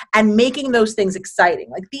change and making those things exciting.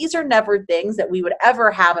 Like, these are never things that we would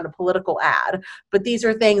ever have in a political ad, but these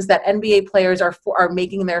are things that NBA players are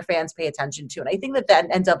making their fans pay attention to. And I think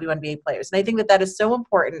and WNBA players, and I think that is so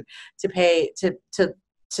important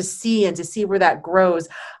to see where that grows.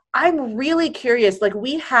 I'm really curious, like,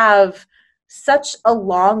 we have such a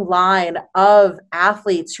long line of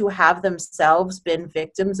athletes who have themselves been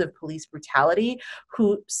victims of police brutality,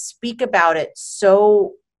 who speak about it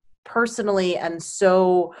so personally and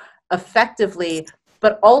so effectively,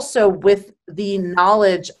 but also with the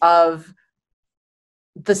knowledge of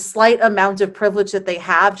the slight amount of privilege that they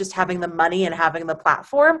have, just having the money and having the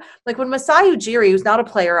platform. Like, when Masai Ujiri, who's not a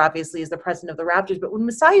player, obviously, is the president of the Raptors, but when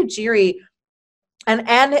Masai Ujiri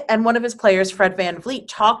and one of his players, Fred VanVleet,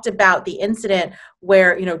 talked about the incident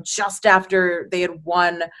where, just after they had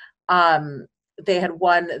won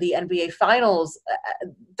the NBA Finals,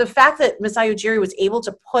 the fact that Masai Ujiri was able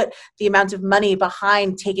to put the amount of money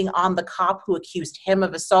behind taking on the cop who accused him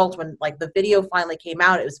of assault, when, like, the video finally came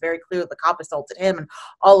out, it was very clear that the cop assaulted him and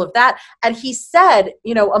all of that. And he said,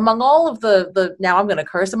 among all of now I'm going to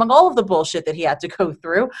curse, among all of the bullshit that he had to go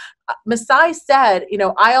through, Masai said,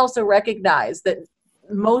 I also recognize that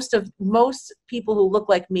most people who look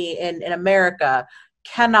like me in America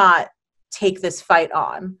cannot take this fight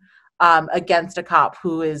on against a cop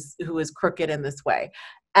who is crooked in this way.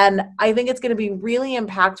 And I think it's going to be really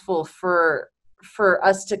impactful for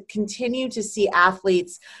us to continue to see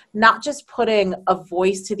athletes not just putting a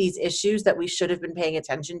voice to these issues that we should have been paying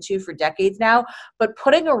attention to for decades now, but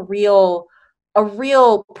putting a real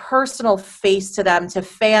personal face to them, to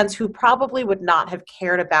fans who probably would not have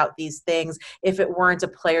cared about these things if it weren't a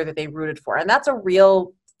player that they rooted for. And that's a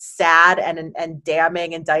real sad and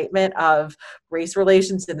damning indictment of race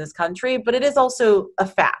relations in this country, but it is also a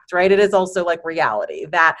fact, right? It is also, like, reality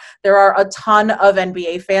that there are a ton of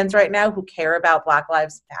NBA fans right now who care about Black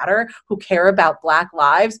Lives Matter, who care about Black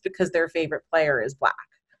lives because their favorite player is Black.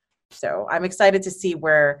 So I'm excited to see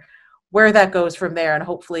where that goes from there, and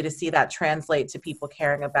hopefully to see that translate to people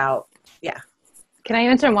caring about, Can I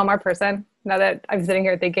mention one more person now that I'm sitting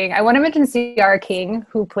here thinking? I want to mention Ciara King,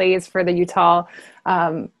 who plays for the Utah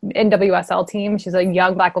NWSL team. She's a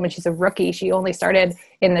young Black woman. She's a rookie. She only started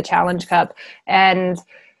in the Challenge Cup. And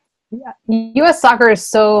U.S. soccer is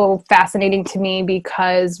so fascinating to me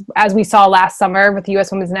because, as we saw last summer with the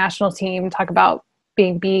U.S. women's national team, talk about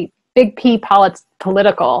being big P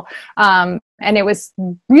political. And it was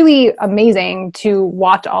really amazing to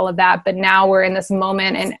watch all of that. But now we're in this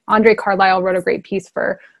moment, and Andre Carlisle wrote a great piece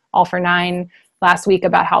for All for Nine last week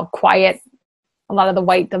about how quiet a lot of the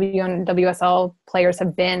white WNWSL players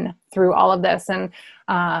have been through all of this. And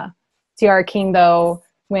Ciara King, though,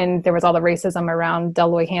 when there was all the racism around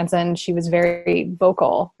Deloy Hansen, she was very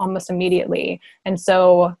vocal almost immediately. And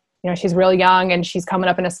so, she's real young, and she's coming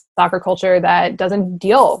up in a soccer culture that doesn't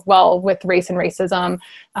deal well with race and racism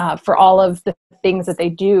for all of the things that they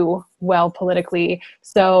do well politically.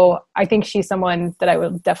 So I think she's someone that I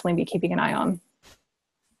would definitely be keeping an eye on.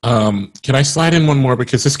 Can I slide in one more?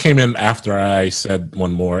 Because this came in after I said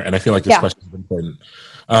one more, and I feel like this question is important.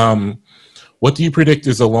 What do you predict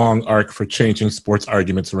is a long arc for changing sports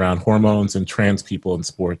arguments around hormones and trans people in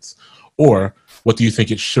sports? Or what do you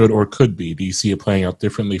think it should or could be? Do you see it playing out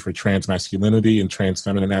differently for trans masculinity and trans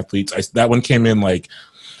feminine athletes? That one came in like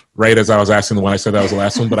right as I was asking the one. I said that was the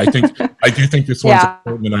last one, but I do think this one's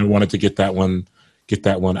important, and I wanted to get that one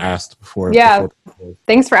asked before. Yeah,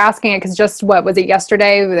 thanks for asking it, because just what was it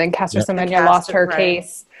yesterday? Then Caster Semenya lost her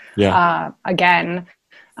case again.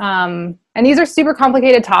 And these are super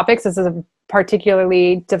complicated topics. This is a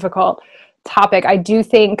particularly difficult topic. I do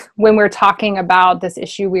think when we're talking about this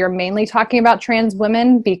issue, we are mainly talking about trans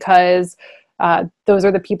women because those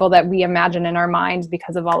are the people that we imagine in our minds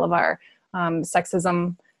because of all of our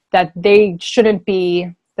sexism, that they shouldn't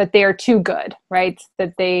be, that they are too good, right?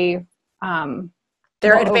 That their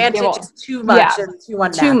advantage is too much and too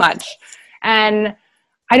unnatural. Too much. And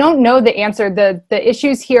I don't know the answer. The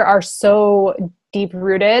issues here are so deep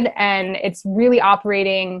rooted, and it's really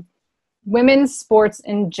operating. Women's sports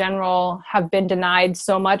in general have been denied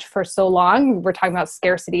so much for so long. We're talking about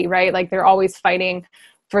scarcity, right? Like they're always fighting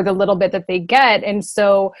for the little bit that they get. And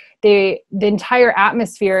so the entire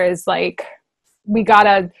atmosphere is like, we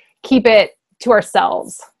gotta keep it to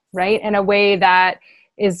ourselves, right? In a way that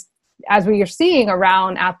is, as we are seeing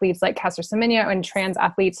around athletes like Caster Semenya and trans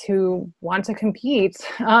athletes who want to compete,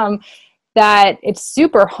 that it's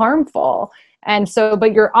super harmful. And so,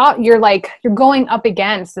 but you're going up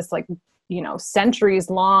against this like, you know, centuries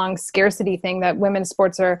long scarcity thing that women's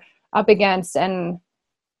sports are up against. And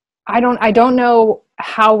I don't know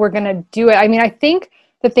how we're going to do it. I mean, I think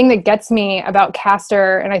the thing that gets me about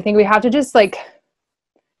Caster, and I think we have to just like,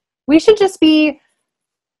 we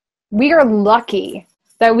are lucky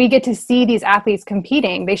that we get to see these athletes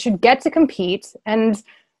competing. They should get to compete. And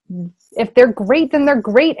if they're great, then they're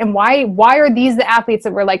great. And why are these the athletes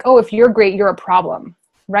that we're like, oh, if you're great, you're a problem,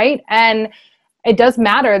 right? And it does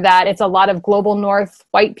matter that it's a lot of global North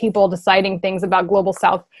white people deciding things about global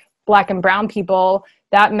South Black and brown people.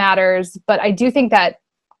 That matters. But I do think that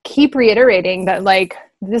keep reiterating that like,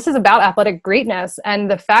 this is about athletic greatness, and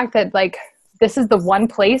the fact that like, this is the one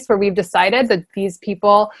place where we've decided that these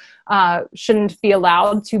people shouldn't be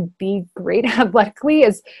allowed to be great athletically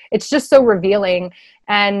it's just so revealing.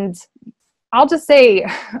 And I'll just say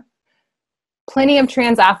plenty of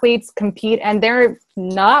trans athletes compete and they're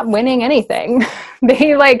not winning anything.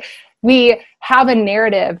 We have a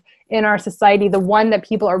narrative in our society, the one that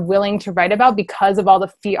people are willing to write about because of all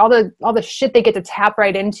the shit they get to tap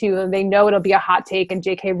right into, and they know it'll be a hot take and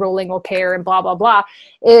JK Rowling will care and blah, blah, blah,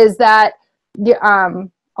 is that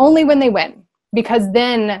only when they win. Because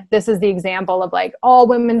then this is the example of like all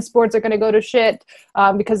women's sports are going to go to shit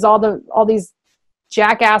because all these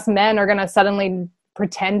jackass men are going to suddenly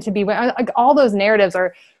pretend to be like, all those narratives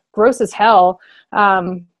are gross as hell,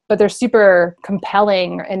 but they're super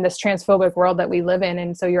compelling in this transphobic world that we live in,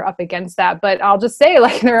 and so you're up against that. But I'll just say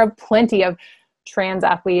like there are plenty of trans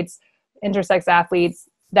athletes, intersex athletes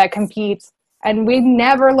that compete, and we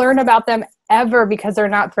never learn about them ever because they're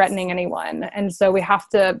not threatening anyone. And so we have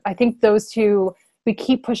to, I think those two, we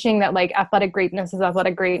keep pushing that like athletic greatness is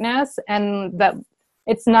athletic greatness, and that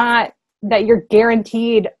it's not that you're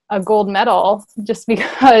guaranteed a gold medal just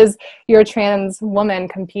because you're a trans woman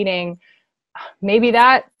competing. Maybe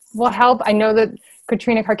that will help. I know that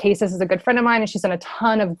Katrina Karkaisis is a good friend of mine, and she's done a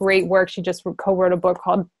ton of great work. She just co-wrote a book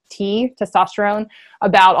called Testosterone,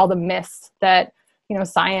 about all the myths that, you know,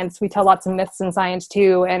 science, we tell lots of myths in science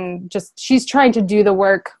too. And just, she's trying to do the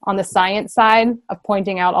work on the science side of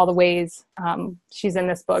pointing out all the ways. She's in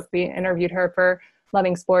this book. We interviewed her for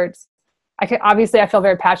Loving Sports. Obviously I feel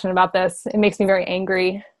very passionate about this. It makes me very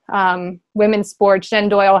angry. Women's sports, Jen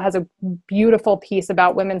Doyle has a beautiful piece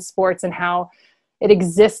about women's sports and how it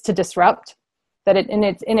exists to disrupt. That it in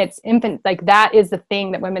its infant, like that is the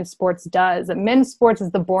thing that women's sports does. That men's sports is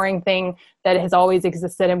the boring thing that has always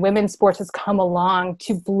existed, and women's sports has come along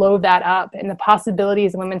to blow that up. And the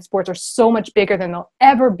possibilities in women's sports are so much bigger than they'll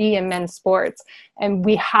ever be in men's sports. And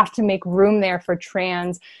we have to make room there for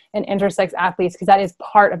trans and intersex athletes, because that is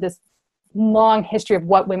part of this long history of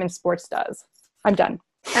what women's sports does. I'm done.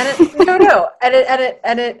 And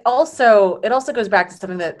it also goes back to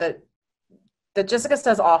something that Jessica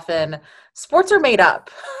says often. Sports are made up,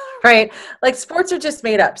 right? Like sports are just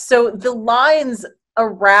made up. So the lines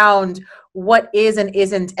around what is and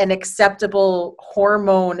isn't an acceptable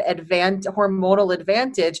hormonal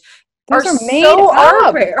advantage are so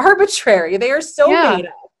arbitrary. They are so made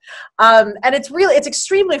up. And it's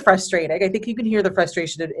extremely frustrating. I think you can hear the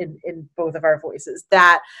frustration in both of our voices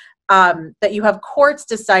that you have courts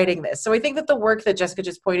deciding this. So I think that the work that Jessica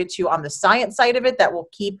just pointed to on the science side of it, that will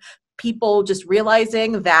keep people just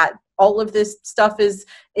realizing that all of this stuff is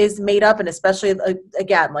made up, and especially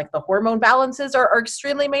again, like the hormone balances are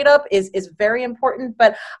extremely made up, is very important.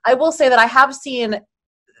 But I will say that I have seen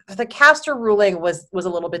the Caster ruling was a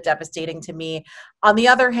little bit devastating to me. On the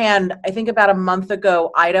other hand, I think about a month ago,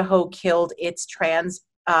 Idaho killed its trans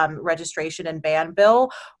registration and ban bill,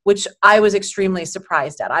 which I was extremely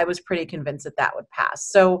surprised at. I was pretty convinced that would pass.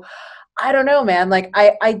 So I don't know, man. Like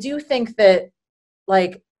I do think that,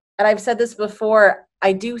 like, and I've said this before,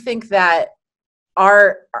 I do think that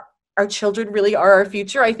our children really are our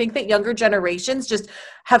future. I think that younger generations just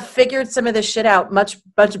have figured some of this shit out much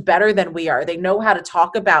better than we are. They know how to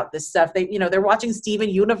talk about this stuff. They, they're watching Steven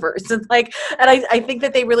Universe and I think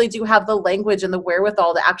that they really do have the language and the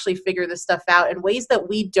wherewithal to actually figure this stuff out in ways that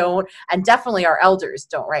we don't, and definitely our elders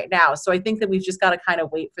don't right now. So I think that we've just got to kind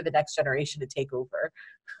of wait for the next generation to take over.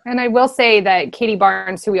 And I will say that Katie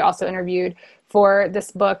Barnes, who we also interviewed for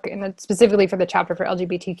this book, and specifically for the chapter for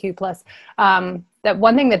LGBTQ+, that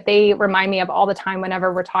one thing that they remind me of all the time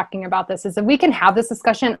whenever we're talking about this is that we can have this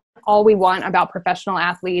discussion all we want about professional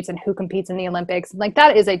athletes and who competes in the Olympics. Like,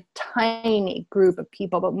 that is a tiny group of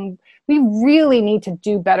people, but we really need to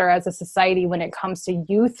do better as a society when it comes to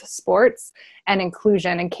youth sports and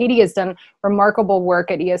inclusion. And Katie has done remarkable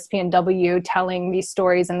work at ESPNW telling these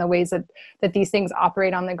stories and the ways that these things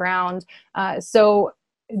operate on the ground.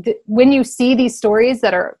 When you see these stories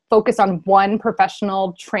that are focused on one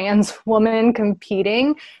professional trans woman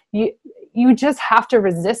competing, you just have to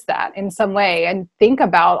resist that in some way and think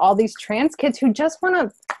about all these trans kids who just want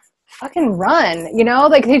to fucking run,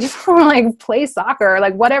 like they just want to like play soccer,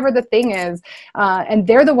 like whatever the thing is. And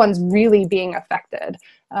they're the ones really being affected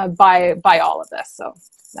by all of this. So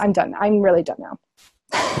I'm done. I'm really done now.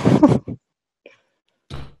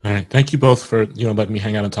 All right. Thank you both for, letting me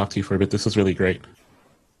hang out and talk to you for a bit. This was really great.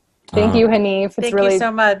 Thank you, Hanif. It's really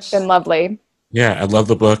so much. Been lovely. Yeah, I love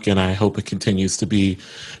the book, and I hope it continues to be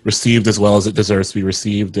received as well as it deserves to be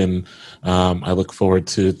received. And I look forward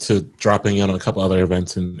to dropping in on a couple other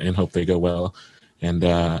events and hope they go well. And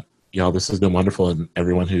y'all, this has been wonderful, and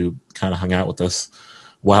everyone who kind of hung out with us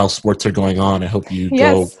while sports are going on, I hope you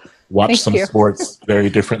go watch some sports very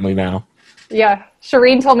differently now. Yeah.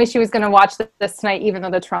 Shireen told me she was going to watch this tonight, even though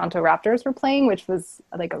the Toronto Raptors were playing, which was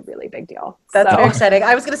like a really big deal. That's very exciting.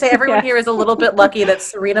 I was going to say everyone here is a little bit lucky that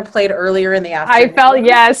Serena played earlier in the afternoon. I felt,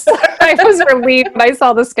 yes. I was relieved when I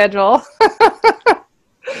saw the schedule.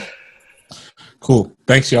 Cool.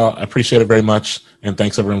 Thanks, y'all. I appreciate it very much. And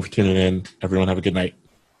thanks, everyone, for tuning in. Everyone have a good night.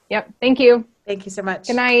 Yep. Thank you. Thank you so much.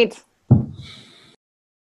 Good night.